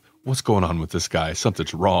this? What's going on with this guy?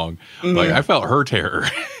 Something's wrong. Mm-hmm. Like I felt her terror.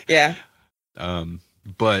 Yeah.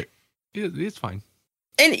 But it's fine.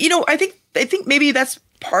 And I think maybe that's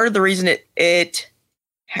part of the reason it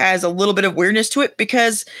has a little bit of weirdness to it,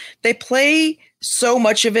 because they play so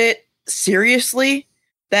much of it seriously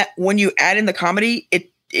that when you add in the comedy,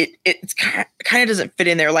 it's kind of doesn't fit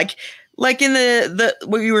in there. Like in the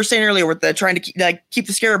what you were saying earlier with the trying to keep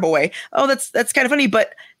the scarab away. Oh, that's kind of funny,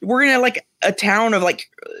 but we're in a town of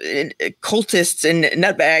cultists and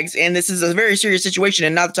nutbags, and this is a very serious situation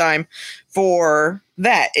and not the time for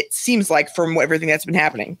that. It seems like from everything that's been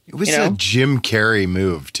happening. It was a Jim Carrey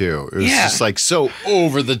move too. It was just so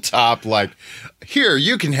over the top. Like, here,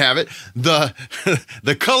 you can have it. The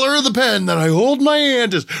color of the pen that I hold in my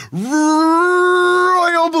hand is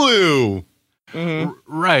royal blue. Mm-hmm.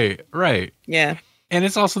 Right. Yeah. And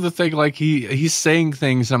it's also the thing, like he's saying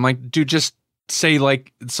things. And I'm like, dude, just say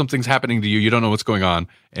like something's happening to you. You don't know what's going on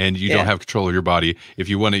and you don't have control of your body. If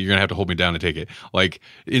you want it, you're going to have to hold me down and take it. Like,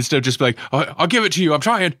 instead of just be like, oh, I'll give it to you. I'm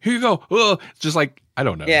trying. Here you go. It's just like, I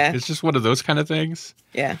don't know. Yeah. It's just one of those kind of things.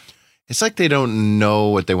 Yeah. It's like they don't know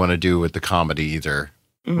what they want to do with the comedy either.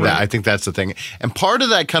 Mm-hmm. I think that's the thing. And part of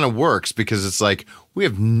that kind of works because it's like, we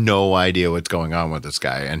have no idea what's going on with this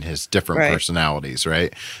guy and his different personalities,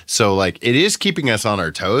 right? So like, it is keeping us on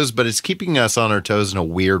our toes, but it's keeping us on our toes in a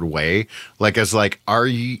weird way. Like, as like, are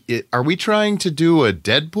we trying to do a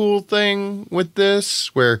Deadpool thing with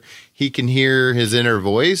this where he can hear his inner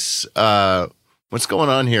voice? What's going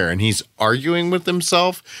on here? And he's arguing with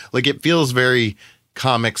himself. Like, it feels very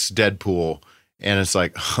comics Deadpool. And it's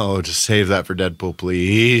like, oh, just save that for Deadpool,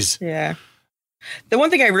 please. Yeah. The one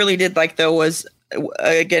thing I really did like, though, was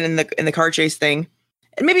again in the car chase thing,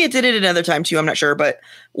 and maybe it did it another time too. I'm not sure, but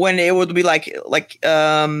when it would be like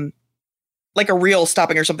a reel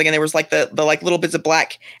stopping or something, and there was like the little bits of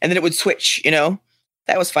black, and then it would switch.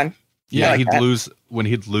 That was fun. Yeah, he'd lose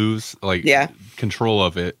control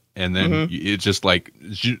of it, and then it just I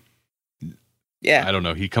don't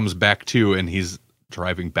know. He comes back to, and he's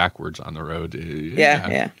driving backwards on the road.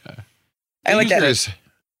 Yeah. I like that.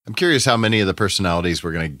 I'm curious how many of the personalities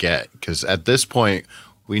we're going to get, because at this point,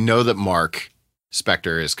 we know that Mark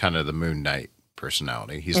Spector is kind of the Moon Knight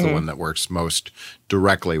personality. He's the one that works most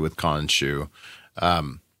directly with Khonshu.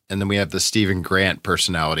 And then we have the Stephen Grant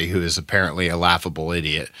personality, who is apparently a laughable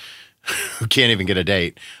idiot who can't even get a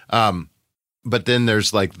date. But then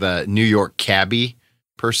there's like the New York cabbie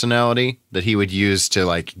personality that he would use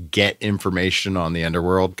to get information on the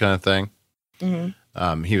underworld kind of thing.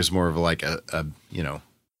 Mm-hmm. He was more of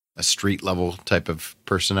a street level type of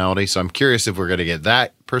personality. So I'm curious if we're going to get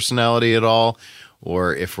that personality at all,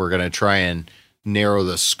 or if we're going to try and narrow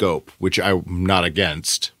the scope, which I'm not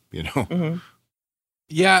against, Mm-hmm.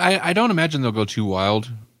 Yeah, I don't imagine they'll go too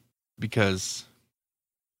wild, because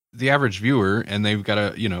the average viewer, and they've got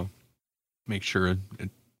to, make sure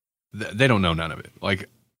they don't know none of it. Like,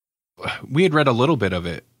 we had read a little bit of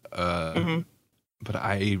it, but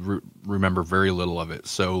I remember very little of it.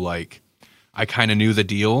 So I kind of knew the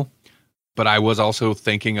deal, but I was also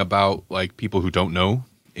thinking about people who don't know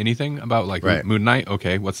anything about Moon Knight.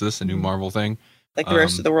 Okay, what's this? A new Marvel thing? Like the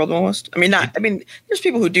rest of the world almost. I mean, there's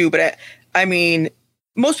people who do, but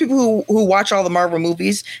most people who watch all the Marvel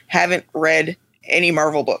movies haven't read any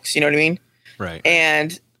Marvel books. You know what I mean? Right.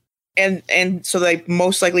 And so they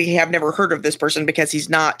most likely have never heard of this person because he's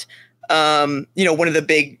not, one of the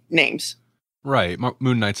big names. Right.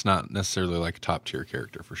 Moon Knight's not necessarily a top tier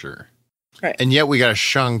character for sure. Right. And yet we got a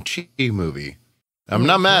Shang-Chi movie. I'm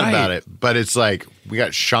not mad about it, but it's like we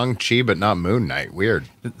got Shang-Chi, but not Moon Knight. Weird.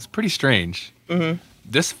 It's pretty strange. Mm-hmm.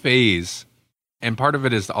 This phase, and part of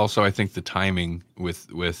it is also, I think, the timing with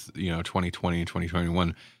 2020 and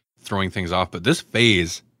 2021 throwing things off. But this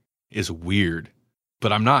phase is weird,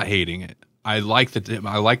 but I'm not hating it. I like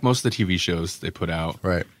most of the TV shows they put out.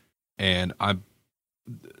 Right. And I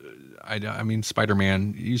mean,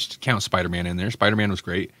 Spider-Man, you used to count Spider-Man in there. Spider-Man was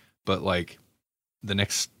great, but like the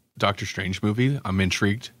next Doctor Strange movie, I'm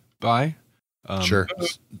intrigued by. Sure.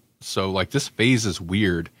 So like this phase is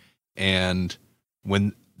weird. And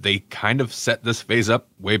when they kind of set this phase up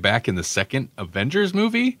way back in the second Avengers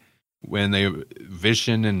movie, when they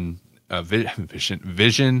Vision and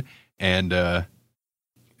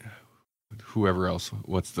whoever else,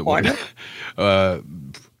 what's the Wanda?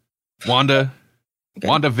 Wanda, Okay.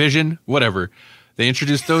 WandaVision, whatever. They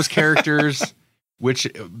introduced those characters, which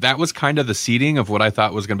that was kind of the seeding of what I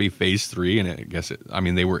thought was going to be phase 3.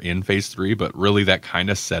 And they were in phase 3, but really that kind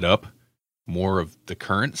of set up more of the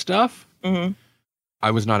current stuff. Mm-hmm.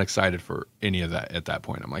 I was not excited for any of that at that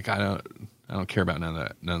point. I'm like, I don't care about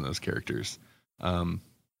none of those characters.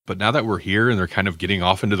 But now that we're here and they're kind of getting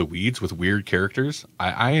off into the weeds with weird characters,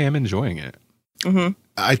 I am enjoying it. Mm-hmm.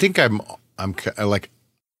 I think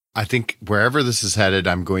I think wherever this is headed,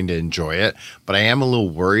 I'm going to enjoy it. But I am a little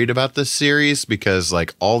worried about this series because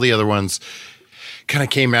like all the other ones kind of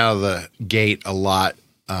came out of the gate a lot,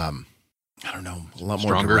 I don't know, a lot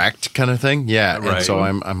more Stronger? direct kind of thing. Yeah. Right. And so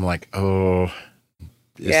I'm like, oh,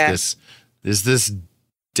 is this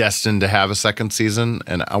destined to have a second season?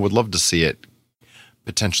 And I would love to see it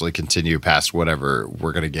potentially continue past whatever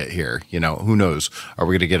we're going to get here. You know, who knows? Are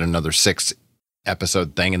we going to get another 6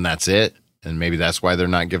 episode thing and that's it? And maybe that's why they're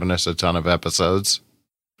not giving us a ton of episodes.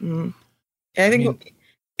 Mm-hmm. I think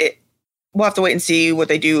we'll have to wait and see what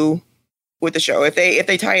they do with the show. If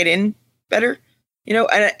they tie it in better, you know,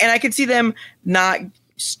 and I could see them not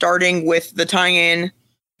starting with the tie-in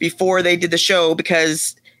before they did the show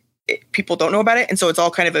because people don't know about it. And so it's all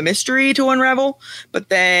kind of a mystery to unravel. But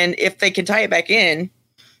then if they can tie it back in,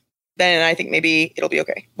 then I think maybe it'll be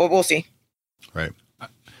okay. But we'll see. Right. I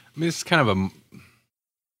mean, it's kind of a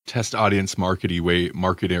test audience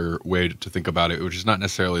marketer way to think about it, which is not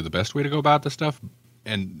necessarily the best way to go about this stuff.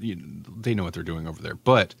 And they know what they're doing over there.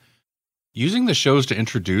 But using the shows to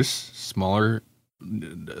introduce smaller,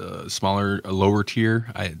 lower tier,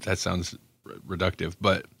 that sounds reductive,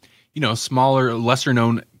 but smaller, lesser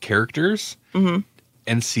known characters, Mm-hmm.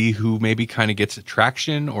 and see who maybe kind of gets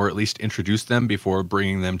traction, or at least introduce them before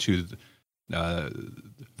bringing them to the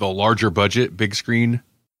larger budget, big screen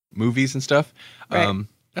movies and stuff. Right.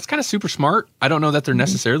 That's kind of super smart. I don't know that they're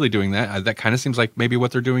necessarily doing that. That kind of seems like maybe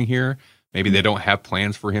what they're doing here. Maybe they don't have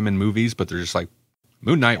plans for him in movies, but they're just like,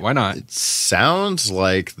 Moon Knight, why not? It sounds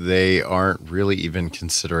like they aren't really even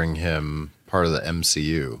considering him part of the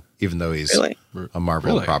MCU, even though he's Really? a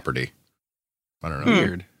Marvel Really? property. I don't know.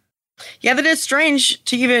 Weird. Yeah, that is strange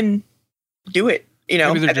to even do it. You know,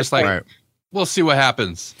 Maybe they're at just this like, point. Right. we'll see what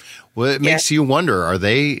happens. Well, it makes you wonder, are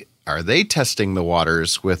they testing the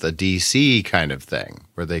waters with a DC kind of thing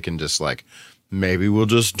where they can just like, maybe we'll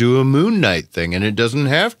just do a Moon Knight thing and it doesn't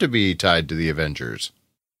have to be tied to the Avengers.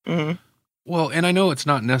 Mhm. Well, and I know it's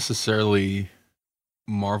not necessarily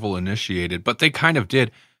Marvel initiated, but they kind of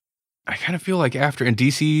did. I kind of feel like after, and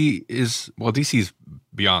DC's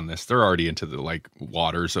beyond this. They're already into the like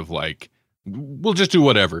waters of like, we'll just do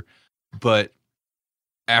whatever. But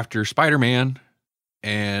after Spider-Man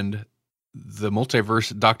and the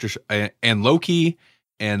multiverse and Loki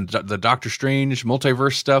and the Doctor Strange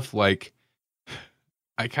multiverse stuff, like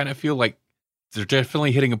I kind of feel like they're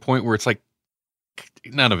definitely hitting a point where it's like,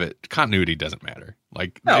 none of it, continuity doesn't matter.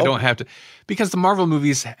 Like they don't have to, because the Marvel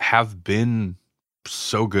movies have been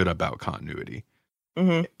so good about continuity.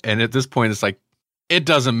 Mhm. And at this point, it's like, it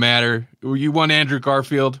doesn't matter. You want Andrew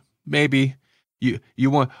Garfield? Maybe. You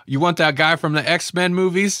want that guy from the X-Men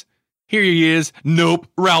movies? Here he is. Nope,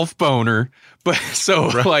 Ralph Boner. But so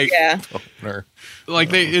like, Yeah.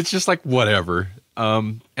 it's just like whatever.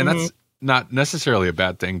 And that's not necessarily a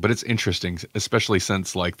bad thing, but it's interesting, especially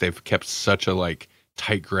since like they've kept such a like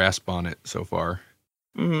tight grasp on it so far.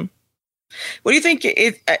 Mm-hmm. What do you think?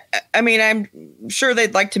 I mean, I'm sure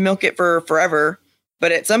they'd like to milk it for forever,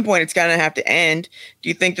 but at some point it's going to have to end. Do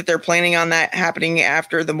you think that they're planning on that happening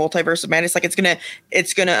after the Multiverse of Madness? Like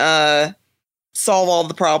it's gonna solve all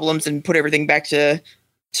the problems and put everything back to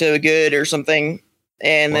good or something,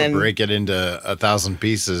 and then break it into 1,000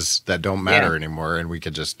 pieces that don't matter anymore, and we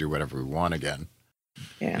could just do whatever we want again.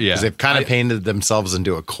 Yeah. Because they've kind of painted themselves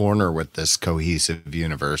into a corner with this cohesive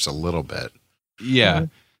universe a little bit. Yeah.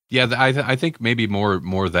 Yeah, I think maybe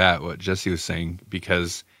more that what Jesse was saying,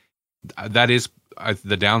 because that is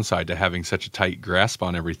the downside to having such a tight grasp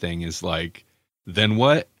on everything is like, then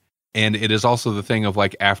what? And it is also the thing of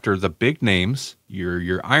like, after the big names,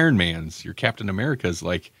 your Iron Mans, your Captain Americas,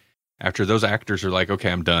 like after those actors are like,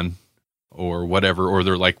 okay, I'm done, or whatever, or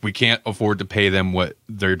they're like, we can't afford to pay them what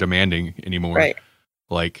they're demanding anymore. Right.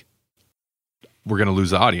 Like, we're going to lose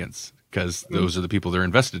the audience because those are the people they're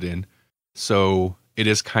invested in. So it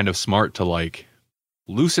is kind of smart to like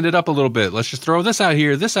loosen it up a little bit. Let's just throw this out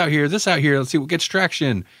here, this out here, this out here. Let's see what gets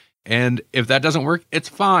traction. And if that doesn't work, it's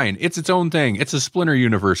fine. It's its own thing. It's a splinter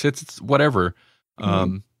universe. It's whatever.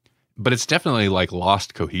 But it's definitely like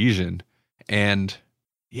lost cohesion. And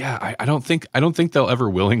yeah, I don't think they'll ever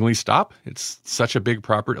willingly stop. It's such a big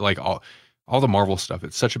property, like all the Marvel stuff.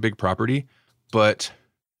 It's such a big property, but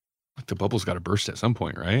like the bubble's got to burst at some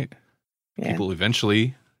point, right? Yeah. People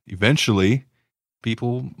eventually,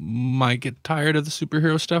 people might get tired of the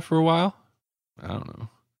superhero stuff for a while. I don't know.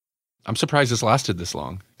 I'm surprised this lasted this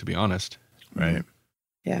long, to be honest. Right.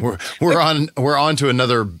 Yeah. We're on to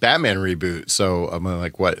another Batman reboot. So I'm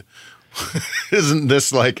like, what? Isn't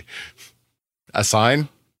this like a sign?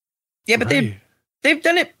 Yeah, but Right. they've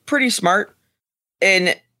done it pretty smart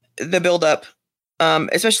in the build up.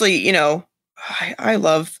 Especially, you know, I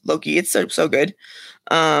love Loki. It's so good.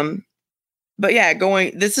 But yeah,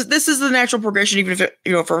 this is the natural progression, even if it,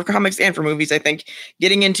 you know, for comics and for movies. I think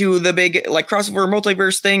getting into the big like crossover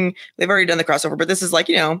multiverse thing, they've already done the crossover, but this is like,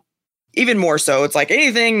 you know, even more so. It's like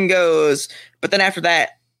anything goes. But then after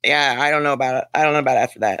that, yeah, I don't know about it. I don't know about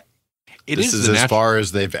after that. This is as far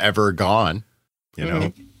as they've ever gone, you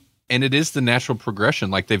know. And it is the natural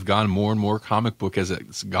progression. Like they've gone more and more comic book as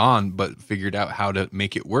it's gone, but figured out how to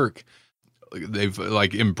make it work. They've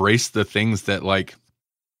like embraced the things that like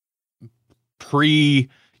pre,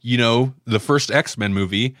 you know, the first X-Men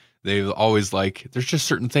movie, they've always like, there's just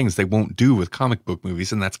certain things they won't do with comic book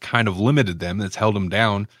movies. And that's kind of limited them. That's held them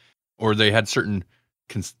down. Or they had certain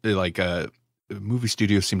movie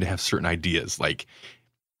studios seem to have certain ideas like,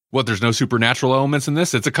 what, there's no supernatural elements in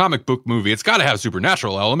this? It's a comic book movie. It's got to have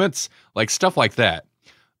supernatural elements, like stuff like that.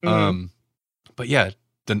 But yeah,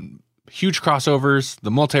 the huge crossovers,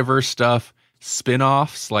 the multiverse stuff,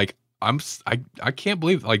 spin-offs, like I can't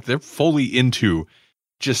believe like they're fully into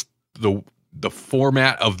just the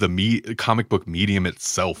format of the comic book medium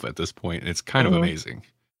itself at this point, and it's kind of amazing.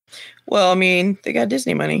 Well, I mean, they got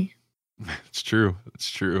Disney money. It's true. It's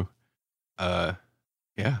true. Yeah,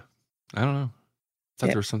 I don't know. I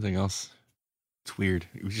thought there was something else. It's weird.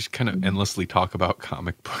 We just kind of endlessly talk about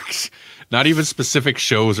comic books, not even specific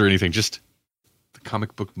shows or anything, just the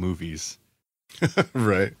comic book movies.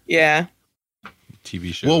 Right. Yeah.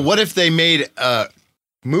 TV shows. Well, what if they made a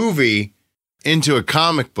movie into a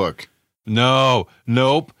comic book? No,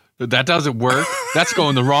 nope. That doesn't work. That's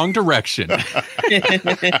going the wrong direction.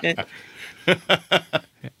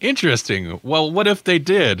 Interesting. Well, what if they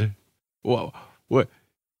did? Well, what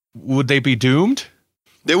would they be doomed?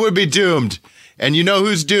 They would be doomed. And you know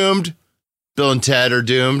who's doomed? Bill and Ted are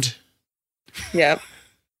doomed. Yep.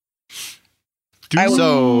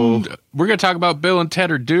 So we're going to talk about Bill and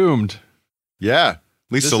Ted are doomed. Yeah, at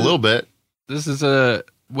least a little bit. This is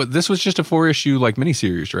this was just a 4-issue like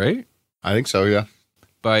miniseries, right? I think so, yeah.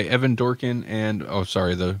 By Evan Dorkin and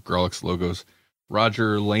the Grawlix logos,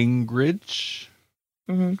 Roger Langridge.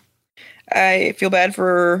 I feel bad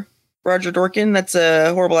for Roger Dorkin. That's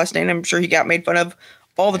a horrible last name. I'm sure he got made fun of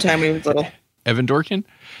all the time when he was little. Evan Dorkin?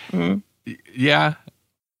 Yeah.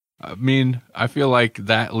 I mean, I feel like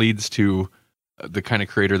that leads to the kind of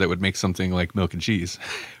creator that would make something like Milk and Cheese.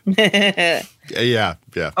 Yeah.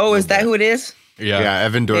 Oh, is that who it is? Yeah,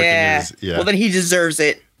 Evan Dorkin is. Yeah. Well, then he deserves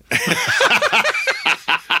it.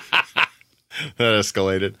 That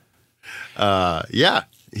escalated.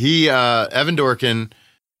 He Evan Dorkin,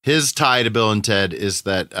 his tie to Bill and Ted is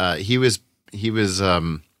that he was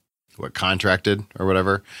contracted or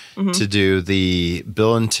whatever to do the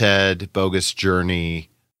Bill and Ted Bogus Journey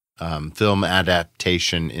film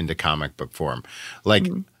adaptation into comic book form. Like,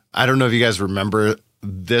 I don't know if you guys remember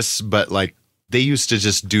this, but like they used to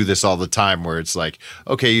just do this all the time where it's like,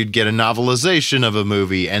 okay, you'd get a novelization of a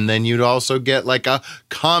movie and then you'd also get like a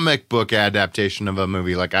comic book adaptation of a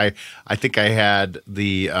movie. Like I think I had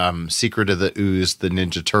the Secret of the Ooze, the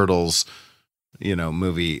Ninja Turtles,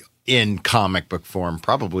 movie in comic book form,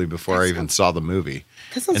 probably before I even saw the movie.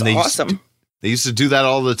 That sounds awesome. They used to do that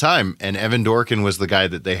all the time. And Evan Dorkin was the guy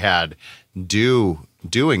that they had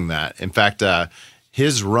doing that. In fact,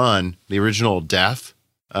 his run, the original Death,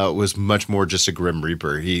 was much more just a Grim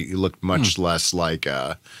Reaper. He looked much less like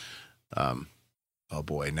oh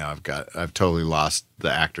boy, now I've totally lost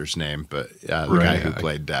the actor's name, but the guy who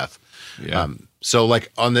played Death. Yeah. So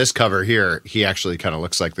like on this cover here, he actually kind of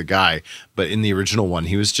looks like the guy, but in the original one,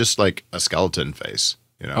 he was just like a skeleton face,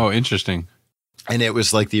 you know? Oh, interesting. And it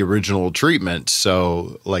was like the original treatment.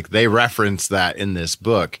 So like they reference that in this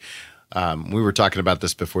book. We were talking about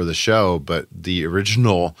this before the show, but the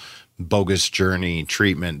original Bogus Journey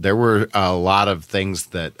treatment, there were a lot of things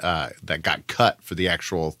that got cut for the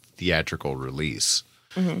actual theatrical release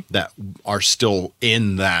that are still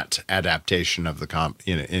in that adaptation of the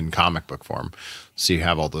in comic book form. So you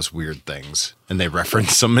have all those weird things, and they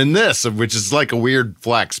reference them in this, which is like a weird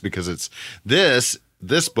flex because it's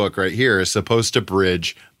this book right here is supposed to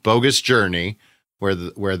bridge Bogus Journey, where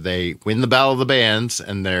they win the Battle of the Bands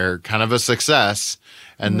and they're kind of a success,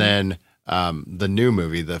 and then the new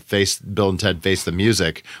movie, Bill and Ted Face the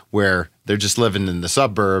Music, where they're just living in the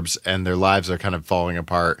suburbs and their lives are kind of falling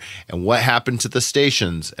apart. And what happened to the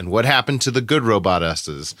stations, and what happened to the good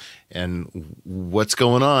robotesses, and what's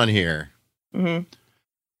going on here?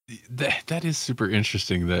 That is super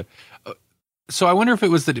interesting. So I wonder if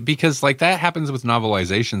it was because like that happens with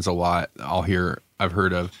novelizations a lot. I've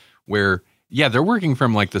heard of where they're working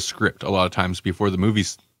from like the script a lot of times before the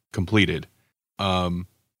movie's completed.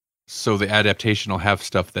 So the adaptation will have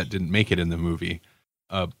stuff that didn't make it in the movie.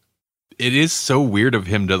 It is so weird of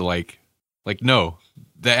him to like no,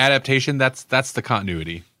 the adaptation that's the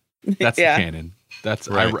continuity, that's the canon. That's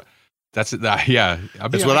right. That's it. Yeah,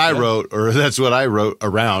 that's what I wrote, or that's what I wrote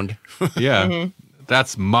around. Yeah,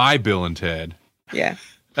 that's my Bill and Ted. Yeah.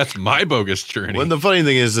 That's my Bogus Journey. Well, the funny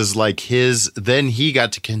thing is like then he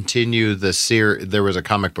got to continue the series. There was a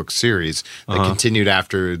comic book series that continued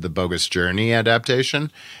after the Bogus Journey adaptation.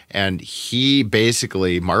 And he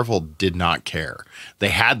basically, Marvel did not care. They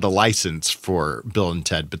had the license for Bill and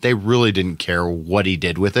Ted, but they really didn't care what he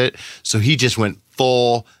did with it. So he just went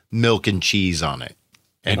full milk and cheese on it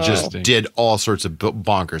and just did all sorts of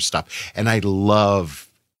bonkers stuff. And I loved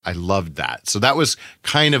that. So that was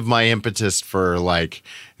kind of my impetus for like,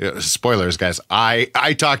 spoilers, guys.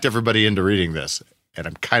 I talked everybody into reading this, and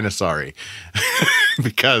I'm kind of sorry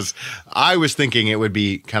because I was thinking it would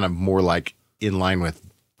be kind of more like in line with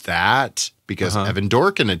that because Evan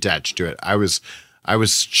Dorkin attached to it. I was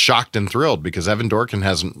shocked and thrilled because Evan Dorkin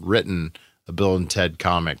hasn't written a Bill and Ted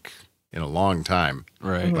comic in a long time.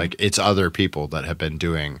 Right. Like it's other people that have been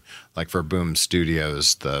doing, like for Boom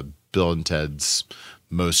Studios, the Bill and Ted's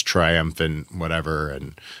Most Triumphant whatever,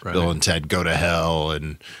 and Bill and Ted Go to Hell,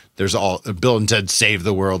 and there's all Bill and Ted Save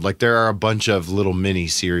the World. Like there are a bunch of little mini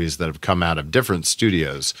series that have come out of different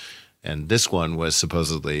studios, and this one was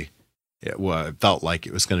supposedly it felt like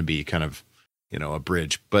it was going to be kind of a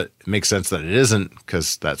bridge, but it makes sense that it isn't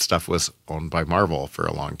because that stuff was owned by Marvel for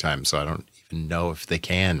a long time. So I don't even know if they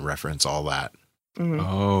can reference all that.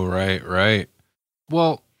 Oh, right.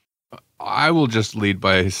 Well, I will just lead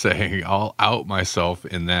by saying I'll out myself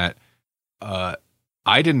in that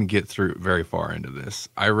I didn't get through very far into this.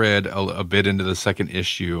 I read a bit into the second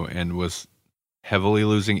issue and was heavily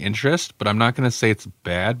losing interest, but I'm not going to say it's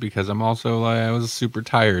bad because I'm also I was super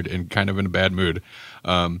tired and kind of in a bad mood.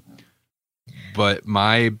 But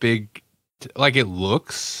my big, it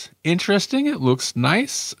looks interesting. It looks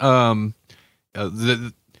nice.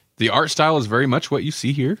 The art style is very much what you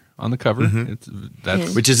see here on the cover.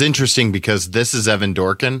 Which is interesting because this is Evan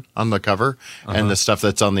Dorkin on the cover, and the stuff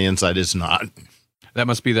that's on the inside is not. That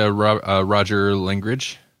must be the Roger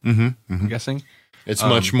Langridge. I'm guessing. It's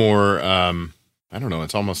much more. I don't know.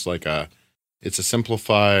 It's almost like it's a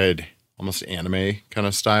simplified, almost anime kind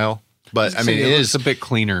of style. But I mean, it is a bit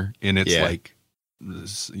cleaner in its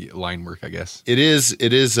line work, I guess. It is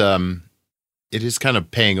kind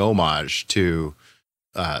of paying homage to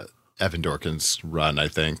Evan Dorkin's run, I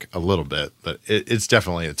think, a little bit, but it's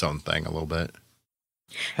definitely its own thing a little bit.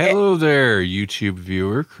 Hello there, YouTube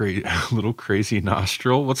viewer, little crazy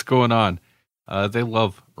nostril. What's going on? They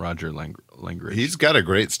love Roger Langridge. He's got a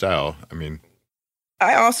great style. I mean,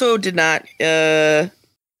 I also did not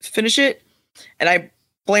finish it, and I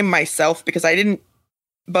blame myself because I didn't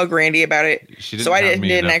bug Randy about it. So I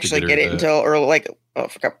didn't actually get it until a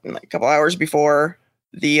couple hours before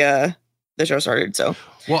the show started. So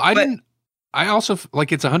I also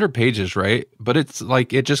it's 100 pages, right? But it's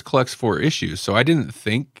it just collects 4 issues. So I didn't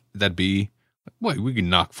think that'd be I can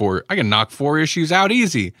knock 4 issues out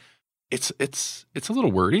easy. It's a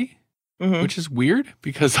little wordy, which is weird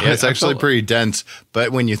because it's actually pretty dense.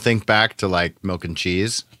 But when you think back to Milk and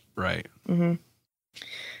Cheese, right?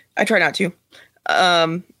 I try not to.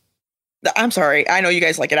 I'm sorry. I know you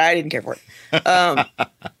guys like it. I didn't care for it.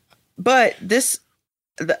 But this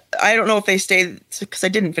I don't know if they stay, because I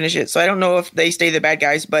didn't finish it, so I don't know if they stay the bad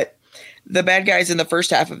guys, but the bad guys in the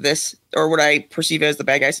first half of this, or what I perceive as the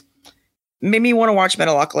bad guys, made me want to watch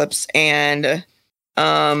Metalocalypse, and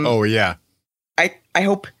oh yeah, I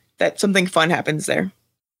hope that something fun happens there.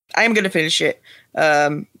 I am going to finish it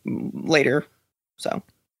later, so.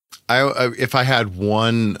 If I had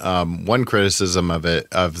one criticism of it,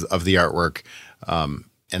 of the artwork,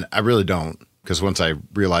 and I really don't, because once I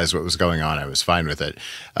realized what was going on, I was fine with it.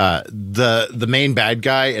 The main bad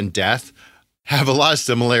guy and Death have a lot of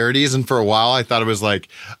similarities, and for a while I thought it was like,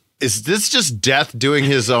 is this just Death doing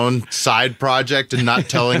his own side project and not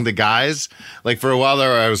telling the guys? Like, for a while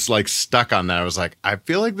there, I was like stuck on that. I was like, I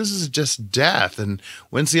feel like this is just Death, and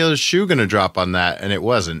when's the other shoe going to drop on that? And it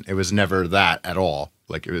wasn't. It was never that at all.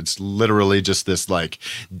 Like, it's literally just this like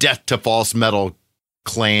Death to False Metal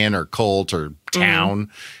clan or cult or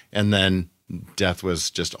town, and then Death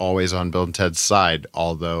was just always on Bill and Ted's side,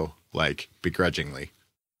 although like begrudgingly.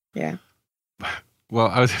 Yeah. Well,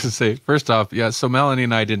 I was going to say, first off, yeah, so Melanie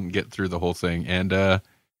and I didn't get through the whole thing, and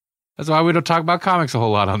that's why we don't talk about comics a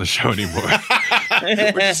whole lot on the show anymore.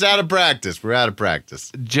 We're just out of practice. We're out of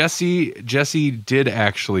practice. Jesse did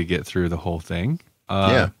actually get through the whole thing.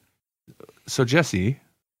 Yeah. So Jesse,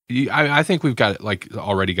 I think we've got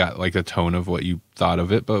already got like a tone of what you thought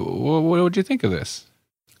of it, but what would you think of this?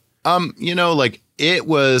 Like, it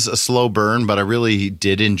was a slow burn, but I really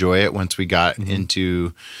did enjoy it once we got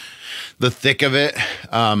into the thick of it.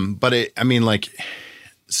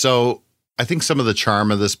 So I think some of the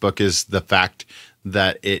charm of this book is the fact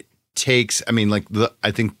that it takes,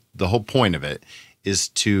 I think the whole point of it is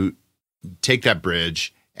to take that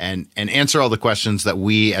bridge and answer all the questions that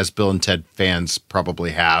we as Bill and Ted fans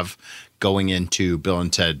probably have going into Bill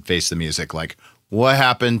and Ted Face the Music. Like, what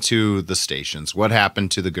happened to the stations? What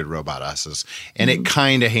happened to the Good Robot Us's? And it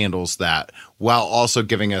kind of handles that while also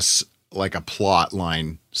giving us like a plot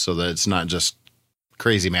line so that it's not just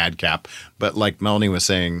crazy madcap. But like Melanie was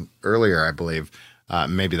saying earlier, I believe,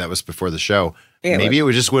 maybe that was before the show. Yeah, maybe it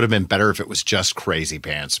would have been better if it was just Crazy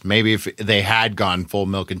Pants. Maybe if they had gone full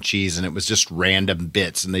milk and cheese and it was just random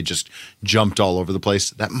bits and they just jumped all over the place.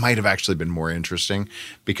 That might have actually been more interesting,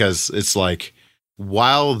 because it's like,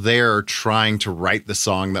 while they're trying to write the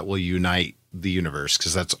song that will unite the universe,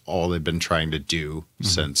 because that's all they've been trying to do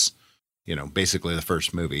since, basically the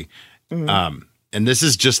first movie. And this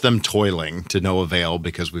is just them toiling to no avail,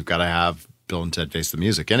 because we've got to have Bill and Ted Face the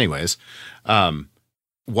Music anyways.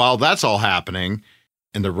 While that's all happening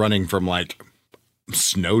and they're running from like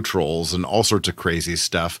snow trolls and all sorts of crazy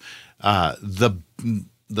stuff, the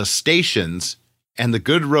stations and the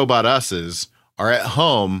Good Robot Us's are at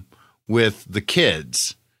home with the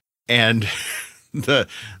kids, and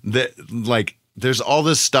there's all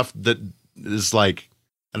this stuff that is like,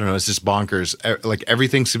 I don't know, it's just bonkers. Like,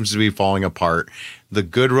 everything seems to be falling apart. The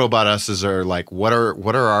Good Robot Us's are like, what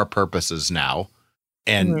are our purposes now?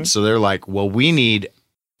 And so they're like, well, we need,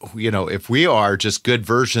 if we are just good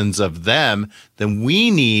versions of them, then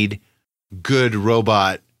we need good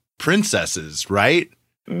robot princesses, right?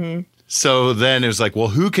 So then it was like, well,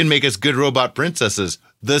 who can make us good robot princesses?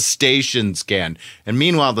 The stations can. And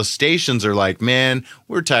meanwhile, the stations are like, man,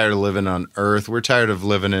 we're tired of living on Earth. We're tired of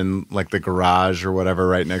living in like the garage or whatever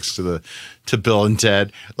right next to Bill and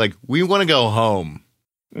Ted. Like, we want to go home.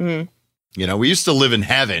 We used to live in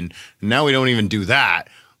heaven. And now we don't even do that.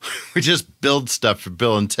 We just build stuff for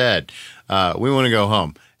Bill and Ted. We want to go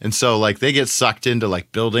home. And so like they get sucked into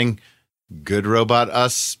like building Good Robot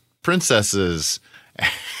Us princesses.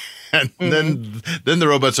 And then the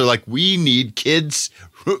robots are like, we need kid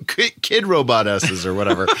Robot Us's or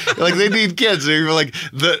whatever. Like, they need kids. They're like,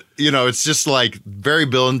 it's just like very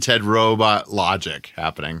Bill and Ted robot logic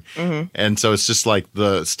happening. And so it's just like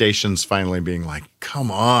the stations finally being like, come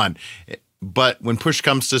on. But when push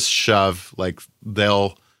comes to shove, like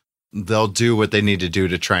they'll do what they need to do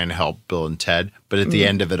to try and help Bill and Ted. But at the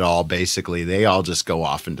end of it all, basically, they all just go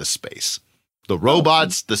off into space. The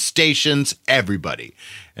robots, the stations, everybody.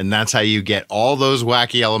 And that's how you get all those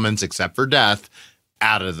wacky elements, except for Death,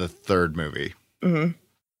 out of the third movie.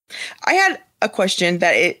 I had a question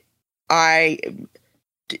that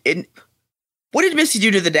what did Missy do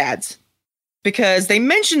to the dads? Because they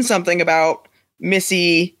mentioned something about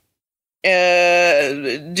Missy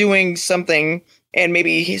doing something and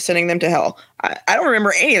maybe sending them to hell. I don't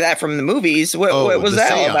remember any of that from the movies. What was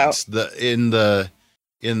that all about?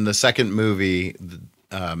 In the second movie,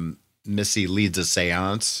 Missy leads a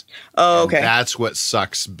seance. Oh, okay. That's what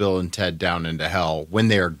sucks Bill and Ted down into hell when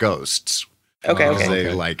they are ghosts. Okay.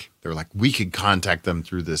 They're like, we could contact them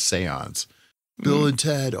through this seance. Bill and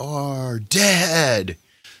Ted are dead.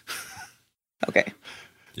 Okay.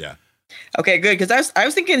 Yeah. Okay, good. Because I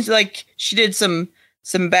was thinking like she did some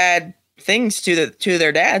bad things to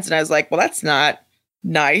their dads, and I was like, well, that's not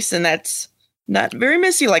nice, and that's not very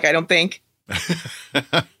Missy like, I don't think.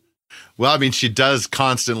 Well, I mean, she does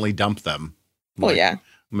constantly dump them. Well, yeah.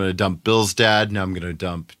 I'm going to dump Bill's dad. Now I'm going to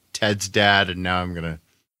dump Ted's dad. And now I'm going to,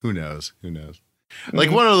 who knows?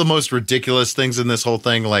 Like one of the most ridiculous things in this whole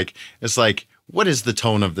thing, like, it's like, what is the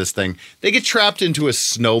tone of this thing? They get trapped into a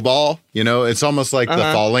snowball. You know, it's almost like the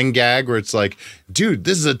falling gag where it's like, dude,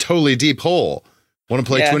 this is a totally deep hole. Want to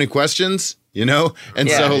play 20 questions? You know? And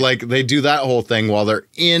so like they do that whole thing while they're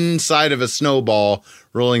inside of a snowball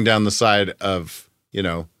rolling down the side of, you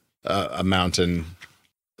know, a mountain.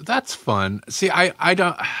 That's fun. See, I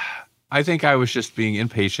think I was just being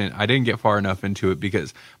impatient. I didn't get far enough into it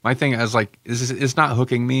because my thing is like, it's not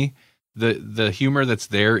hooking me. The humor that's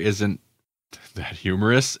there isn't that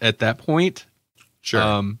humorous at that point.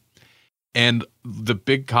 Sure. And the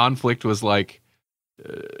big conflict was like,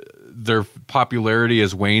 their popularity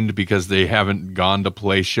has waned because they haven't gone to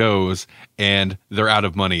play shows and they're out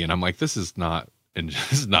of money. And I'm like, this is not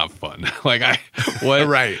fun. Like what?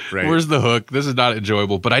 Right. Where's the hook? This is not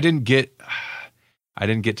enjoyable, but I didn't get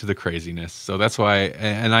to the craziness. So that's why,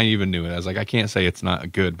 and I even knew it. I was like, I can't say it's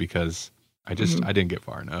not good because I didn't get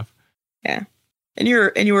far enough. Yeah. And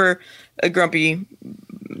you were a grumpy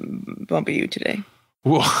bumpy you today.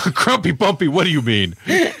 Well, grumpy bumpy, what do you mean?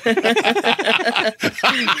 A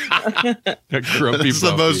grumpy It's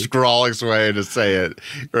the most Grawlix way to say it.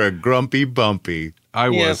 Or a grumpy bumpy. I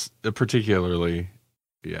was particularly,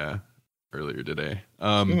 earlier today.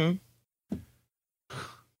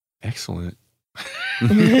 Excellent. Or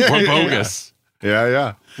bogus.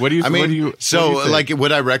 Yeah. What do you? Like,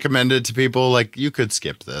 would I recommend it to people? Like, you could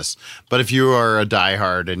skip this, but if you are a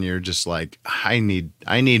diehard and you're just like, I need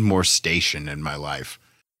more station in my life,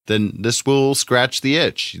 then this will scratch the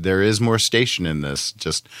itch. There is more station in this,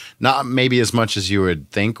 just not maybe as much as you would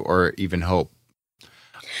think or even hope.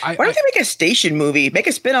 Why don't they make a station movie? Make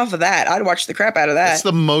a spin-off of that. I'd watch the crap out of that. It's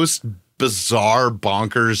the most bizarre,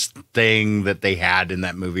 bonkers thing that they had in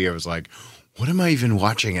that movie. I was like, what am I even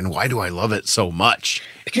watching and why do I love it so much?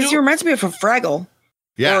 Because it reminds me of a Fraggle.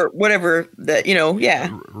 Yeah. Or whatever that,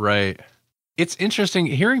 Right. It's interesting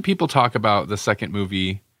hearing people talk about the second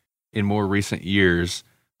movie in more recent years.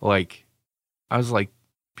 Like, I was like,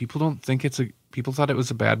 people thought it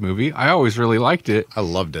was a bad movie. I always really liked it. I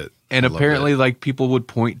loved it. And apparently, like, people would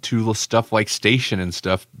point to stuff like Station and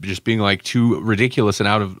stuff just being like too ridiculous and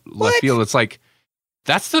out of left field. It's like,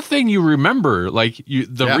 that's the thing you remember. Like,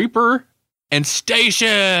 the Reaper and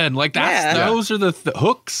Station. Like, those are the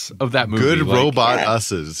hooks of that movie. Good robot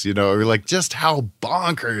us's, like just how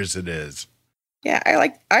bonkers it is. Yeah,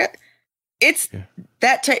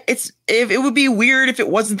 that type. If it would be weird if it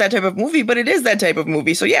wasn't that type of movie, but it is that type of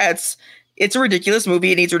movie. So yeah, it's a ridiculous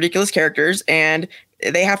movie. It needs ridiculous characters, and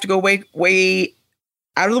they have to go way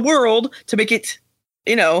out of the world to make it,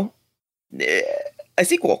 a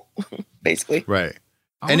sequel, basically. Right.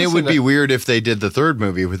 And it would be weird if they did the third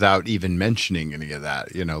movie without even mentioning any of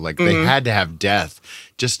that. Like they had to have death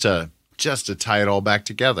just to tie it all back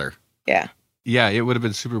together. Yeah. Yeah, it would have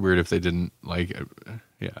been super weird if they didn't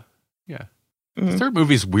Yeah. The third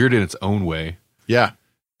movie's weird in its own way. Yeah.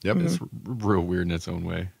 Yep. It's real weird in its own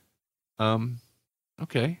way.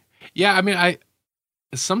 Okay. Yeah, I mean,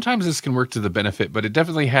 sometimes this can work to the benefit, but it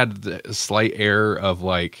definitely had a slight air of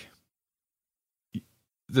like,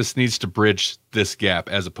 this needs to bridge this gap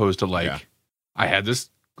as opposed to like, I had this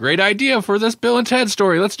great idea for this Bill and Ted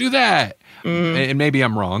story. Let's do that. And maybe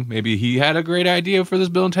I'm wrong. Maybe he had a great idea for this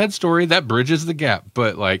Bill and Ted story that bridges the gap.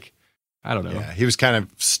 But like, I don't know. Yeah, he was kind of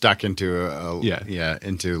stuck into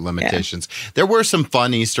into limitations. Yeah. There were some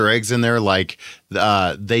fun Easter eggs in there. Like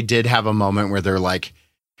they did have a moment where they're like,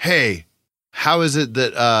 "Hey, how is it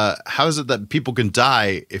that people can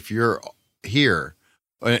die if you're here?"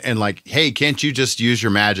 And like, "Hey, can't you just use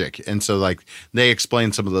your magic?" And so like they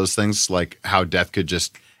explained some of those things, like how Death could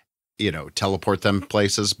just teleport them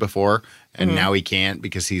places before, and now he can't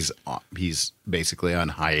because he's basically on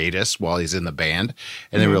hiatus while he's in the band.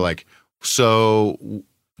 And they were like, so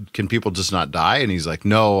can people just not die? And he's like,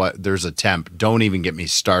 no, there's a temp. Don't even get me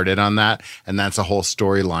started on that. And that's a whole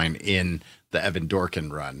storyline in the Evan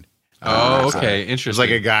Dorkin run. Okay. Interesting. It's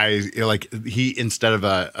like a guy, like he, instead of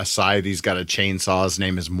a scythe, he's got a chainsaw. His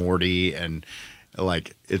name is Morty. And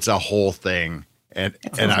like, it's a whole thing. And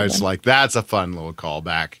I was like, that's a fun little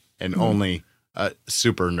callback. And only a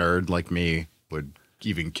super nerd like me would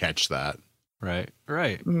even catch that. Right.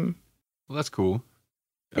 Well, that's cool.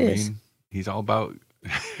 I mean, he's all about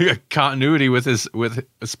continuity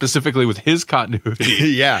specifically with his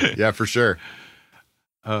continuity. yeah, for sure.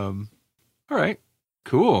 All right,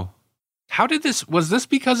 cool. How did was this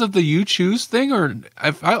because of the You Choose thing, or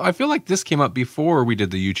I feel like this came up before we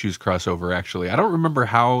did the You Choose crossover, actually. I don't remember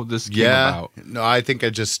how this came about. No, I think I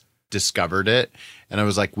just discovered it and I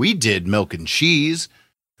was like, we did Milk and Cheese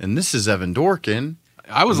and this is Evan Dorkin.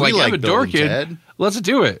 I was like, Evan Dorkin, let's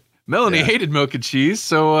do it. Melanie hated Milk and Cheese,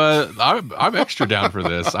 so I'm extra down for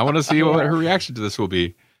this. I want to see what her reaction to this will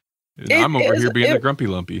be. I'm over here being the grumpy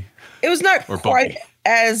lumpy. It was not quite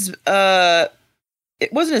as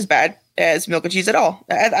it wasn't as bad as Milk and Cheese at all.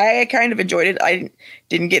 I kind of enjoyed it. I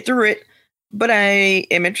didn't get through it, but I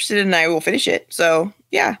am interested and I will finish it. So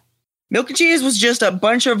yeah, Milk and Cheese was just a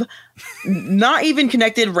bunch of not even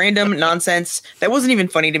connected random nonsense that wasn't even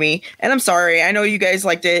funny to me. And I'm sorry, I know you guys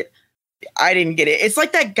liked it. I didn't get it. It's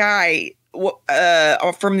like that guy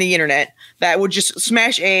from the internet that would just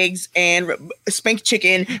smash eggs and spank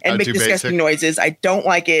chicken and make disgusting noises. I don't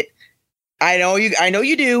like it. I know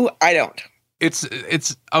you do. I don't.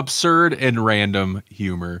 It's absurd and random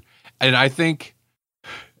humor. And I think,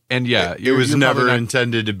 and yeah, it was never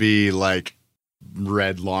intended to be like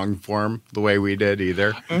read long form the way we did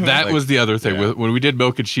either. Mm-hmm. That was the other thing. When we did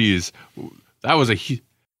Milk and Cheese, that was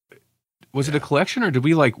was it a collection, or did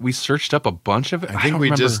we searched up a bunch of it? I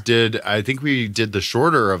think we did the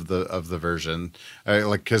shorter of the version,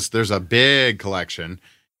 because there's a big collection,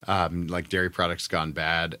 like Dairy Products Gone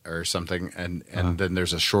Bad or something, and then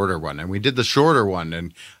there's a shorter one, and we did the shorter one,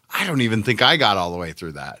 and I don't even think I got all the way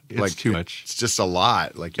through that. It's too much. It's just a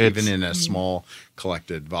lot, even in a small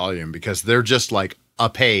collected volume, because they're just like a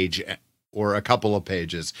page or a couple of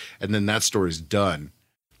pages, and then that story's done.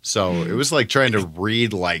 So it was like trying to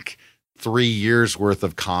read like 3 years worth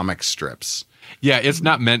of comic strips. Yeah, it's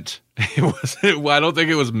not meant. I don't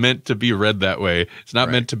think it was meant to be read that way. It's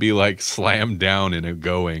not meant to be like slammed down in a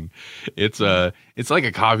going. It's like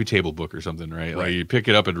a coffee table book or something, right? Like you pick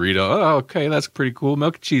it up and read. Oh, okay, that's pretty cool.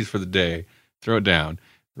 Milk and Cheese for the day. Throw it down.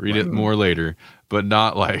 Read it more later, but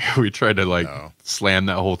not like we tried to slam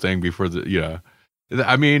that whole thing before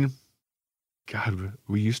I mean, God,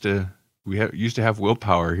 we used to have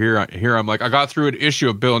willpower. Here I'm like, I got through an issue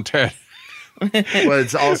of Bill and Ted. Well,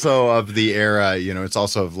 it's also of the era, it's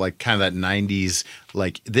also of like kind of that 90s,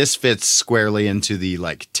 like this fits squarely into the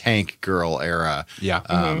like Tank Girl era. Yeah.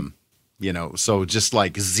 So just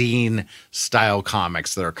like zine style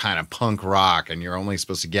comics that are kind of punk rock, and you're only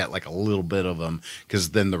supposed to get like a little bit of them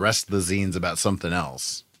because then the rest of the zine's about something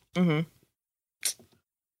else. Mm-hmm.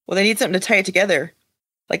 Well, they need something to tie it together,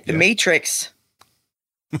 like the Matrix.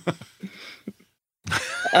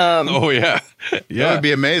 Oh yeah. That would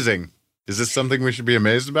be amazing. Is this something we should be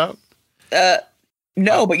amazed about?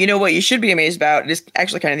 No, but you know what you should be amazed about? It is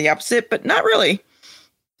actually kind of the opposite, but not really.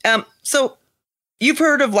 So you've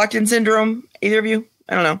heard of locked-in syndrome, either of you?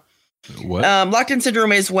 I don't know. What? Locked-in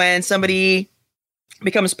syndrome is when somebody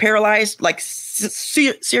becomes paralyzed, like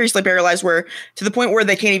seriously paralyzed, where to the point where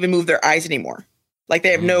they can't even move their eyes anymore. Like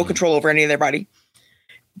they have no control over any of their body,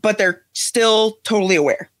 but they're still totally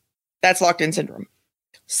aware. That's locked-in syndrome.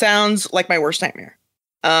 Sounds like my worst nightmare.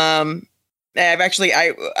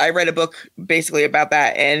 I read a book basically about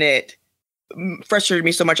that, and it frustrated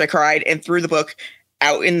me so much I cried and threw the book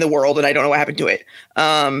out in the world, and I don't know what happened to it.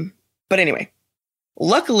 But anyway,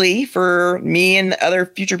 luckily for me and other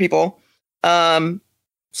future people,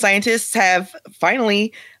 scientists have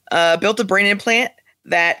finally built a brain implant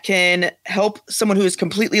that can help someone who is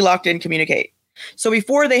completely locked in communicate. So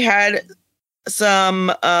before they had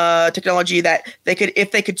some technology that they could,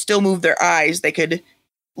 if they could still move their eyes, they could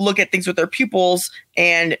look at things with their pupils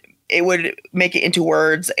and it would make it into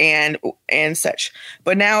words and such.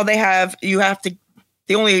 But now the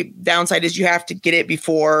only downside is you have to get it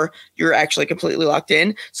before you're actually completely locked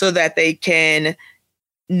in so that they can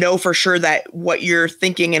know for sure that what you're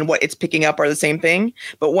thinking and what it's picking up are the same thing.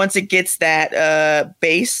 But once it gets that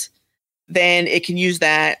base, then it can use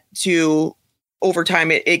that to, over time,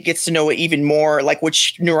 it gets to know it even more, like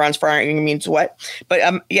which neurons firing means what.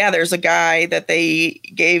 But there's a guy that they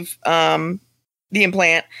gave the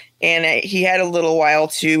implant, and he had a little while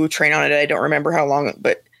to train on it. I don't remember how long,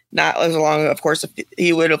 but not as long, of course, if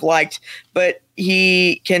he would have liked. But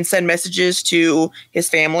he can send messages to his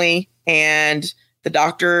family and the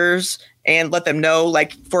doctors and let them know.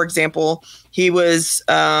 Like, for example, he was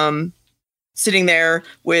sitting there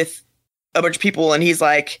with a bunch of people, and he's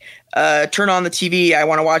like, turn on the TV. I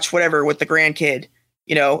want to watch whatever with the grandkid,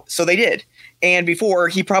 so they did. And before,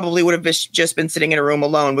 he probably would have just been sitting in a room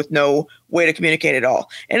alone with no way to communicate at all.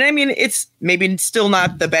 And I mean, it's maybe still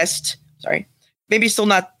not the best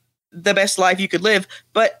life you could live,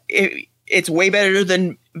 but it's way better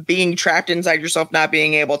than being trapped inside yourself, not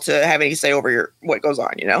being able to have any say over what goes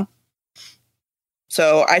on,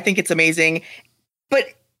 So I think it's amazing. But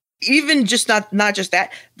even just not just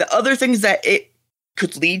that, the other things that it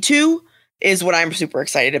could lead to is what I'm super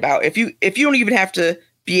excited about. If you don't even have to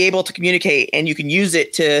be able to communicate and you can use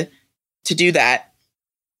it to do that,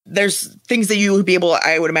 there's things that you would be able,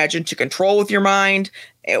 I would imagine, to control with your mind,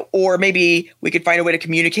 or maybe we could find a way to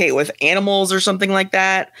communicate with animals or something like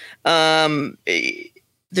that.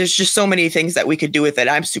 There's just so many things that we could do with it.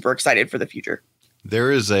 I'm super excited for the future.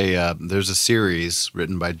 There's a series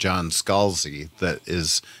written by John Scalzi that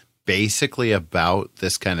is basically about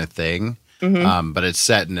this kind of thing, but it's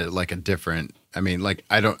set in like a different. I mean, like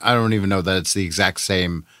I don't even know that it's the exact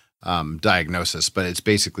same diagnosis, but it's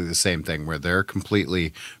basically the same thing where they're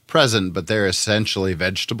completely present, but they're essentially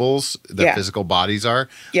vegetables. Their physical bodies are,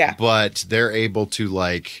 but they're able to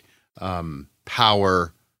like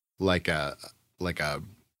power like a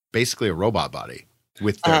basically a robot body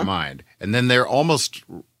with their mind. And then they're almost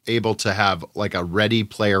able to have like a Ready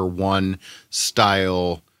Player One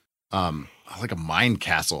style, like a mind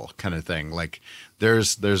castle kind of thing. Like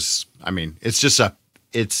there's, I mean, it's a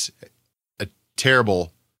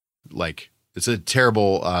terrible, like it's a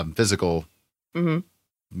terrible physical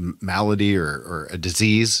malady or a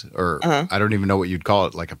disease, or I don't even know what you'd call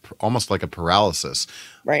it. Like almost like a paralysis.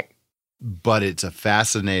 Right. But it's a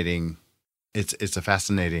fascinating, it's a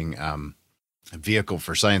fascinating, vehicle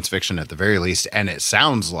for science fiction at the very least, and it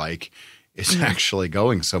sounds like it's actually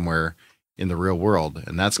going somewhere in the real world,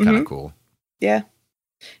 and that's kind of cool. Yeah.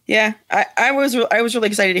 I was really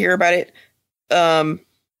excited to hear about it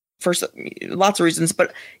for lots of reasons,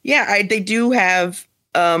 but they do have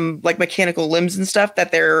like mechanical limbs and stuff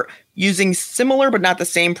that they're using similar but not the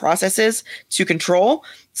same processes to control.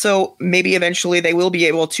 So maybe eventually they will be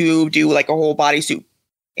able to do like a whole bodysuit.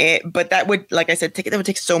 But that would, like I said, that would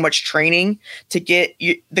take so much training to get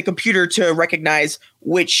the computer to recognize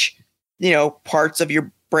which, parts of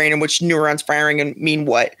your brain and which neurons firing and mean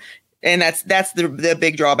what. And that's the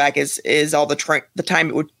big drawback is all the time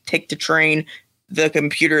it would take to train the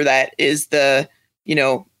computer that is the,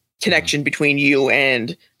 connection between you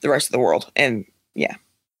and the rest of the world. And yeah.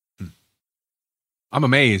 I'm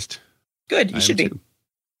amazed. Good. You should be.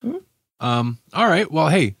 All right. Well,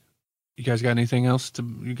 hey, you guys got anything else Jesse,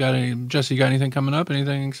 you got anything coming up?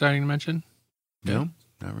 Anything exciting to mention? No,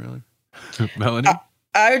 not really. Melanie?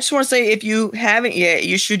 I just want to say, if you haven't yet,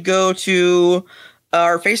 you should go to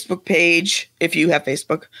our Facebook page if you have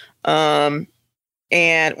Facebook, or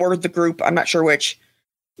the group. I'm not sure which,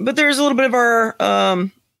 but there's a little bit of our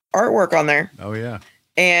artwork on there. Oh yeah.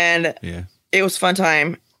 And it was a fun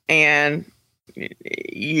time, and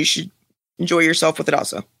you should enjoy yourself with it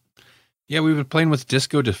also. Yeah, we've been playing with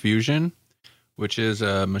Disco Diffusion, which is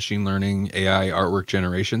a machine learning AI artwork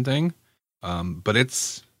generation thing. But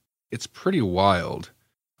it's pretty wild.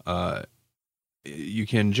 You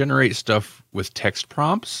can generate stuff with text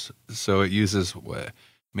prompts. So it uses,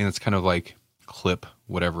 it's kind of like clip,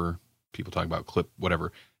 whatever people talk about, clip,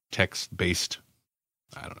 whatever, text-based,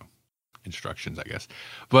 I don't know, instructions, I guess.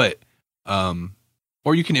 But,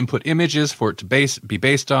 or you can input images for it to be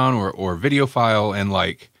based on, or video file, and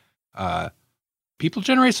like, people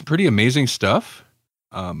generate some pretty amazing stuff.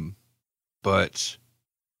 But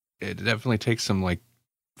it definitely takes some like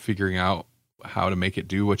figuring out how to make it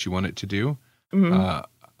do what you want it to do.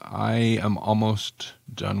 I am almost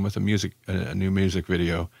done with a new music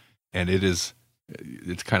video, and it's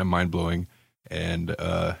kind of mind blowing. And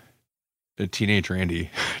Teenage Randy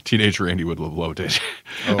would have loved it.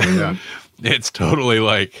 Oh yeah. It's totally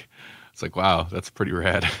like, it's like, wow, that's pretty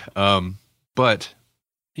rad. But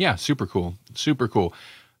yeah, super cool. Super cool.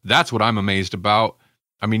 That's what I'm amazed about.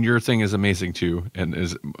 I mean, your thing is amazing too, and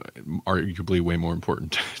is arguably way more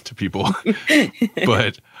important to people.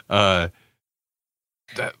 But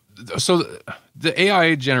so the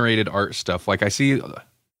AI generated art stuff, like I see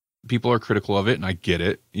people are critical of it, and I get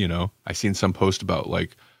it. I seen some post about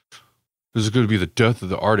like, this is going to be the death of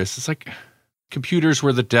the artist. It's like, computers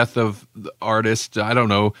were the death of the artist. I don't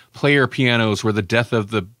know. Player pianos were the death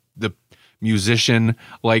of the musician.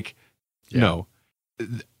 Like, no.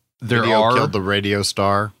 Video killed the radio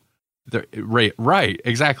star. Right,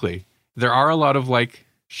 exactly. There are a lot of like,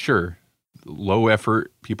 sure, low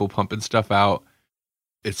effort people pumping stuff out.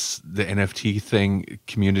 It's the NFT thing.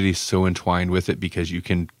 Community is so entwined with it because you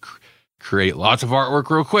can create lots of artwork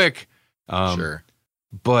real quick. Sure.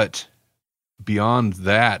 But beyond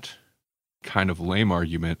that kind of lame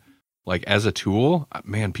argument, like as a tool,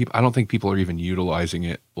 man, I don't think people are even utilizing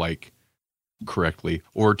it like correctly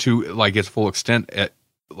or to like its full extent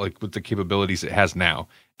like with the capabilities it has now.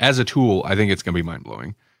 As a tool, I think it's going to be mind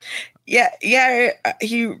blowing. Yeah,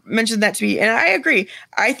 he mentioned that to me, and I agree.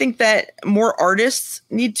 I think that more artists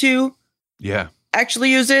need to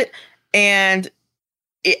actually use it, and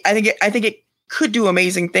I think it could do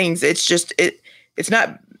amazing things. It's just it's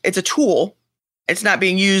a tool. It's not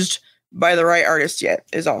being used by the right artist yet.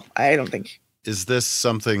 Is all. I don't think. Is this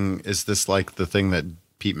like the thing that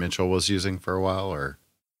Pete Mitchell was using for a while, or?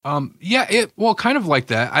 Kind of like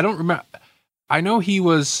that. I don't remember. I know he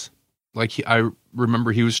was I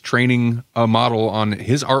remember he was training a model on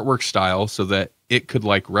his artwork style so that it could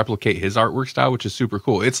like replicate his artwork style, which is super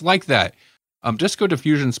cool. It's like that. Disco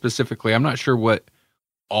Diffusion specifically, I'm not sure what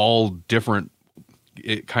all different,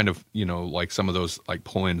 it kind of, like some of those like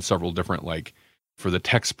pull in several different, like for the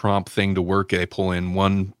text prompt thing to work, they pull in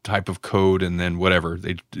one type of code and then whatever.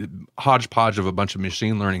 They hodgepodge of a bunch of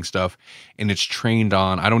machine learning stuff, and it's trained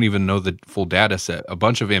on, I don't even know the full data set, a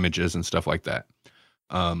bunch of images and stuff like that.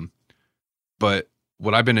 But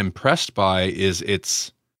what I've been impressed by is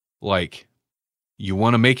it's like, you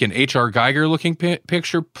want to make an H.R. Geiger looking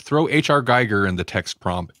picture, throw H.R. Geiger in the text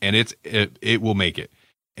prompt, and it will make it.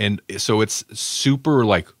 And so it's super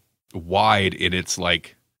like wide in its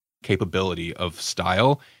like capability of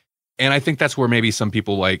style. And I think that's where maybe some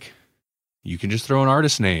people like, you can just throw an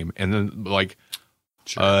artist name and then like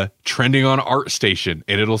trending on ArtStation,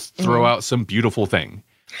 and it'll throw out some beautiful thing.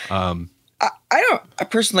 I don't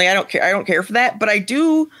care. I don't care for that, but I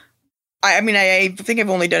do. I mean, I think I've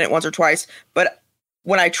only done it once or twice, but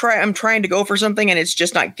when I'm trying to go for something and it's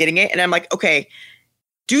just not getting it. And I'm like, okay,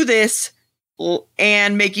 do this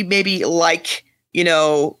and make you maybe like,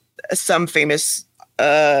 some famous,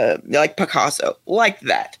 like Picasso, like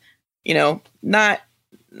that, not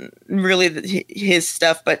really his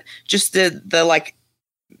stuff, but just the like,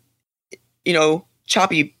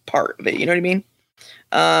 choppy part of it. You know what I mean?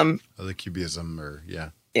 The cubism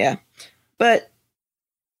yeah, but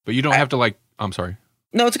you don't have to like, I'm sorry.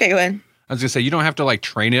 No, it's okay. Go ahead. I was gonna say, you don't have to like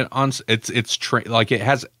train it on like it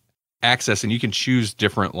has access, and you can choose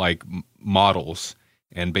different like models,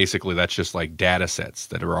 and basically that's just like data sets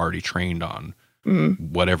that are already trained on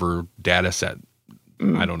whatever data set.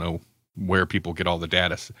 I don't know where people get all the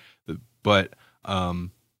data, but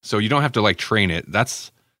so you don't have to like train it.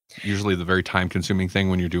 That's usually the very time consuming thing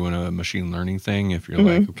when you're doing a machine learning thing. If you're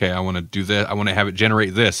like, okay, I want to do that, I want to have it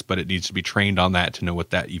generate this, but it needs to be trained on that to know what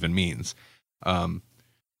that even means.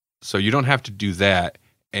 So you don't have to do that.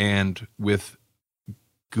 And with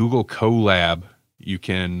Google Colab, you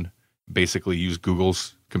can basically use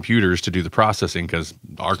Google's computers to do the processing, because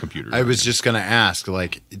our computers. I was just going to ask,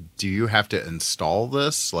 like, do you have to install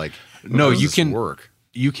this? Like, no, you can work.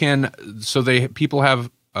 You can. So people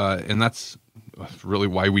have, and that's really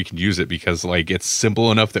why we can use it, because like it's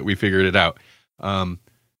simple enough that we figured it out.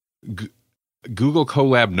 Google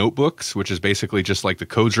Colab notebooks, which is basically just like the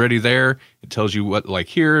code's ready there. It tells you what, like,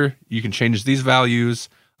 here you can change these values.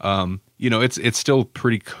 It's still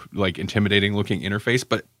pretty like intimidating looking interface,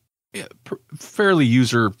 but fairly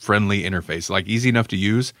user friendly interface, like easy enough to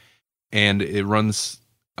use. And it runs,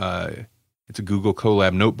 it's a Google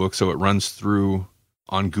Colab notebook. So it runs through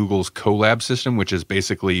on Google's Colab system, which is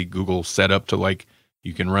basically Google set up to like,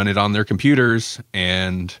 you can run it on their computers,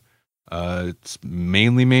 and it's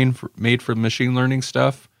mainly made for machine learning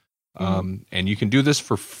stuff. And you can do this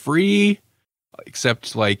for free,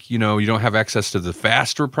 except like, you don't have access to the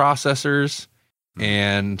faster processors,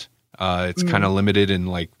 and it's kind of limited in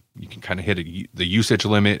like, you can kind of hit the usage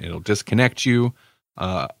limit. It'll disconnect you.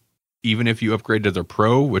 Even if you upgrade to the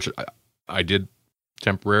Pro, which I did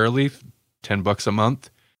temporarily, $10 a month,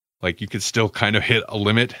 like you could still kind of hit a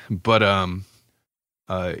limit, but so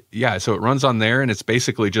it runs on there, and it's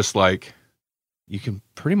basically just like, you can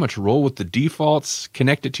pretty much roll with the defaults,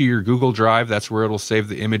 connect it to your Google Drive. That's where it'll save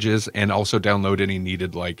the images, and also download any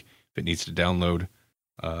needed, like if it needs to download,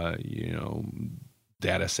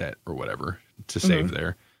 data set or whatever to save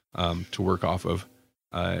there, to work off of.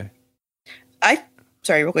 Sorry,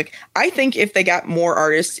 real quick. I think if they got more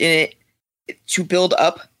artists in it to build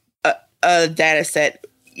up a data set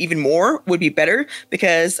even more would be better,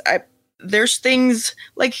 because there's things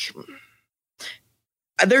that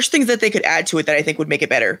they could add to it that I think would make it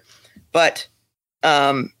better, but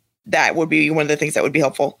that would be one of the things that would be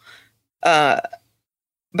helpful. But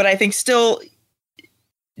I think still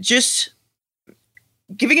just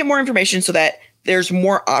giving it more information so that there's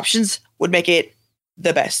more options would make it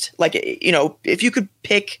the best. Like, if you could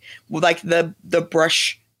pick like the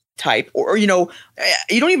brush type, or you don't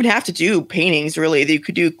even have to do paintings really. You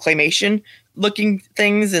could do claymation looking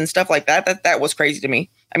things and stuff like that. That was crazy to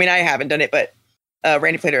me. I mean, I haven't done it, but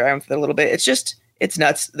Randy played around with it a little bit. it's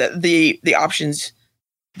nuts that the options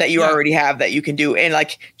that you already have that you can do, and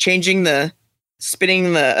like spinning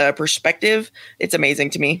the perspective. It's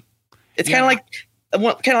amazing to me. It's kind of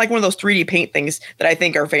like one of those 3D paint things that I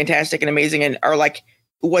think are fantastic and amazing and are like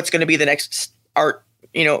what's going to be the next art,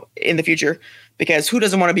 in the future, because who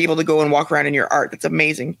doesn't want to be able to go and walk around in your art? That's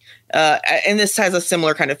amazing. And this has a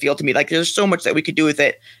similar kind of feel to me. Like there's so much that we could do with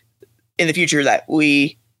it in the future that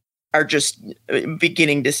we are just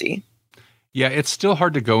beginning to see. Yeah. It's still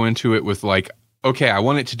hard to go into it with like, okay, I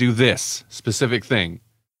want it to do this specific thing,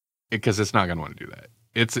 because it's not going to want to do that.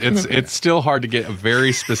 It's still hard to get a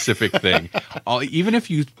very specific thing. Even if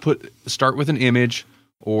you start with an image,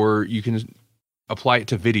 or you can apply it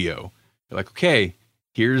to video. You're like, okay,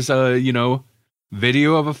 here's a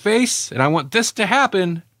video of a face, and I want this to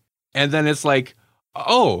happen. And then it's like,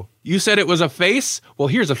 oh, you said it was a face? Well,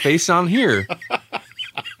 here's a face on here.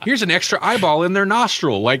 Here's an extra eyeball in their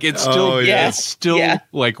nostril. Like it's still, it's still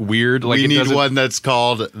like weird. Like we need one that's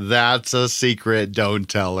called "That's a Secret, Don't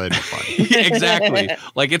Tell Anybody." Exactly.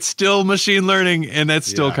 Like it's still machine learning, and that's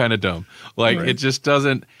still kind of dumb. Like it just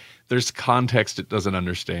doesn't. There's context it doesn't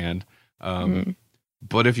understand.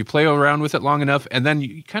 But if you play around with it long enough, and then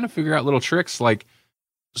you kind of figure out little tricks, like.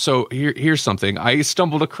 So here's something I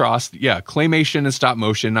stumbled across. Claymation and stop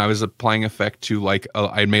motion. I was applying effect to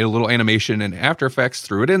I made a little animation in After Effects,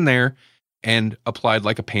 threw it in there, and applied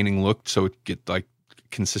like a painting look so it get like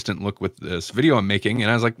consistent look with this video I'm making. And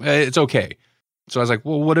I was like, it's okay. So I was like,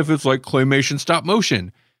 well, what if it's like claymation stop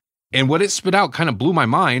motion? And what it spit out kind of blew my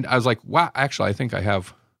mind. I was like, wow, actually, I think I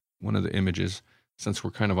have one of the images. Since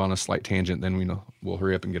we're kind of on a slight tangent, then we'll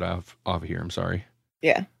hurry up and get off of here. I'm sorry.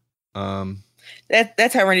 Yeah.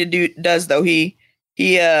 That's how Randy does though. He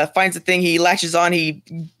finds a thing, he latches on, he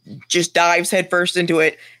just dives headfirst into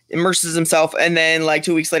it, immerses himself, and then like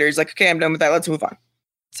 2 weeks later, he's like, okay, I'm done with that. Let's move on.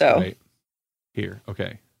 So right here,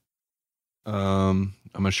 okay. I'm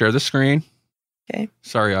gonna share the screen. Okay.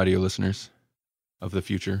 Sorry, audio listeners of the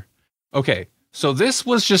future. Okay, so this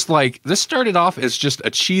was just like this started off as just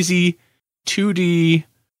a cheesy 2D,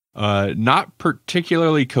 not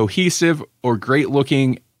particularly cohesive or great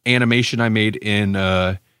looking animation I made in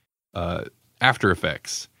After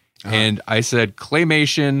Effects. And I said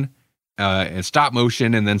claymation and stop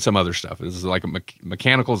motion and then some other stuff. This is like a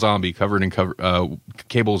mechanical zombie covered in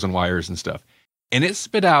cables and wires and stuff. And it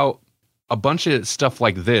spit out a bunch of stuff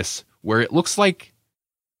like this where it looks like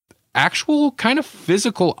actual kind of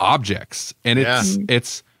physical objects. And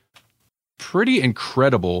it's pretty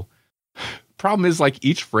incredible. Problem is like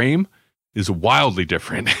each frame is wildly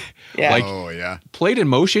different. Yeah. Like played in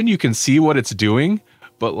motion, you can see what it's doing,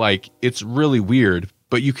 but like it's really weird,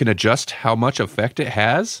 but you can adjust how much effect it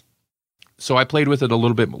has. So I played with it a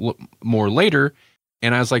little bit more later,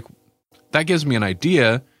 and I was like, that gives me an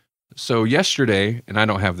idea. So yesterday, and I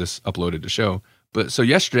don't have this uploaded to show, but so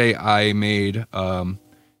yesterday I made, and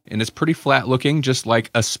it's pretty flat looking, just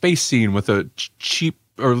like a space scene with a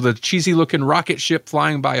the cheesy looking rocket ship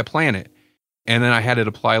flying by a planet. And then I had it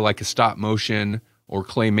apply like a stop motion or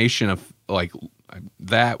claymation of like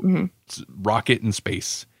that rocket in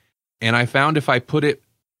space. And I found if I put it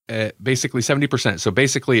at basically 70%, so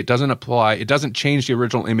basically it doesn't change the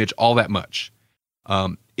original image all that much.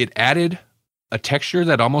 It added a texture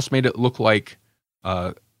that almost made it look like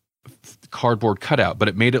cardboard cutout, but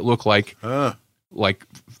it made it look like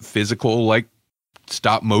physical, like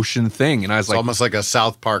stop motion thing. And I was like, almost like a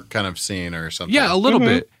South Park kind of scene or something. Yeah, a little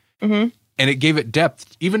bit. Mm-hmm. And it gave it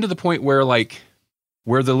depth, even to the point where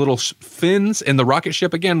where the little fins and the rocket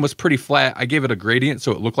ship again was pretty flat. I gave it a gradient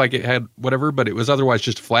so it looked like it had whatever, but it was otherwise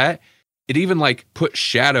just flat. It even like put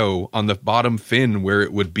shadow on the bottom fin where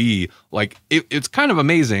it would be. Like it's kind of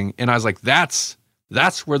amazing. And I was like, that's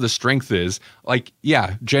where the strength is. Like,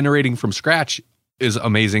 yeah, generating from scratch is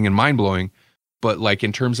amazing and mind blowing. But like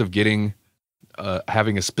in terms of getting,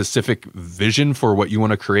 having a specific vision for what you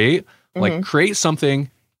want to create, like create something.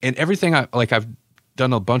 And everything I've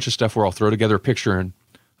done a bunch of stuff where I'll throw together a picture in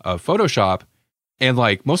Photoshop, and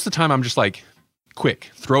like most of the time I'm just like, quick,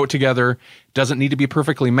 throw it together. Doesn't need to be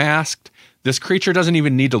perfectly masked. This creature doesn't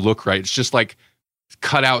even need to look right. It's just like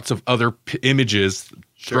cutouts of other images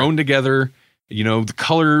thrown together. The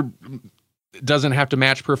color doesn't have to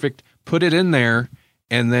match perfect. Put it in there,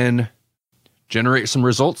 and then generate some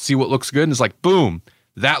results. See what looks good, and it's like, boom,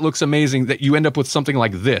 that looks amazing. That you end up with something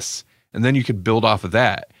like this. And then you could build off of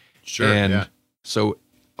that. So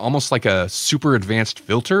almost like a super advanced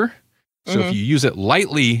filter. So if you use it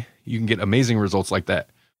lightly, you can get amazing results like that.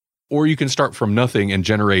 Or you can start from nothing and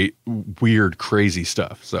generate weird, crazy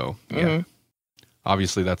stuff. So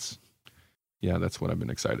obviously that's what I've been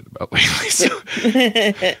excited about lately. So.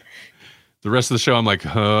 The rest of the show, I'm like,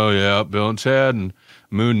 oh, yeah, Bill and Ted and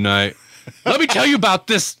Moon Knight. Let me tell you about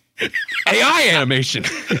this AI animation.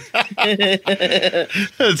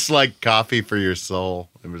 It's like coffee for your soul.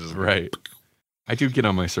 It was just right. I do get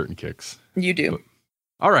on my certain kicks. You do. But,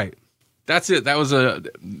 all right. That's it. That was a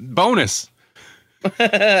bonus.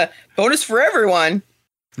 Bonus for everyone.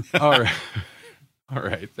 All right. All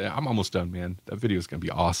right. I'm almost done, man. That video is going to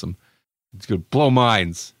be awesome. It's going to blow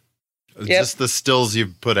minds. Just the stills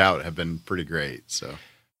you've put out have been pretty great. So,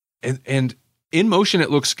 and in motion,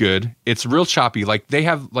 it looks good. It's real choppy. Like they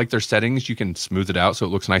have like their settings. You can smooth it out so it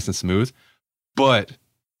looks nice and smooth. But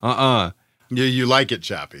you like it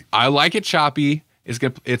choppy. I like it choppy.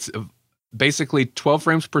 It's basically 12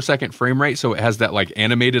 frames per second frame rate. So it has that like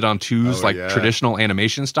animated on twos, traditional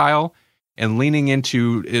animation style, and leaning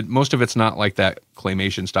into it. Most of it's not like that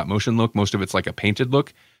claymation stop motion look. Most of it's like a painted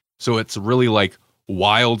look. So it's really like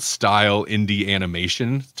wild style indie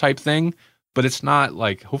animation type thing, but it's not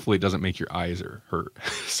like, hopefully it doesn't make your eyes hurt.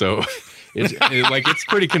 So it's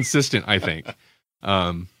pretty consistent, I think.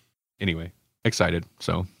 Anyway, excited.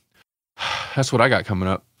 So that's what I got coming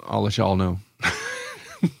up. I'll let y'all know.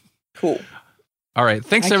 Cool. All right.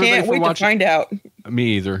 Thanks everybody for watching. To find out.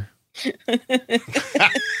 Me either.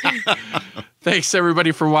 Thanks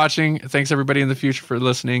everybody for watching. Thanks everybody in the future for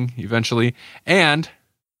listening eventually, and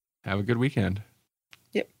have a good weekend.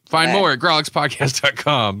 Yep. Find more at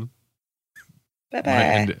growlixpodcast.com. Bye bye.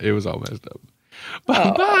 And it was all messed up.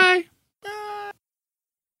 Bye bye.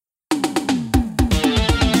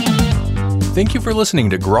 Thank you for listening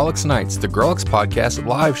to Grawlix Nights, the Grawlix Podcast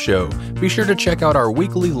live show. Be sure to check out our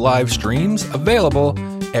weekly live streams available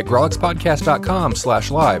at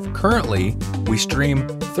grawlixpodcast.com/live. Currently, we stream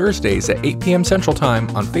Thursdays at 8 p.m. Central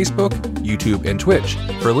Time on Facebook, YouTube, and Twitch.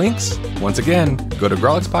 For links, once again, go to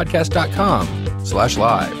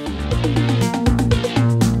grawlixpodcast.com/live.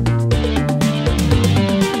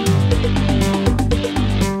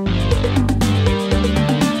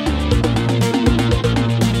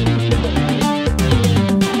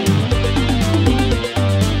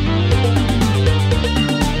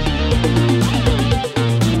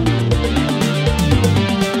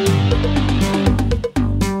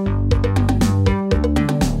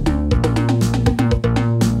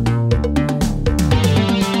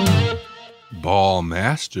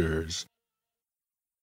 Masters.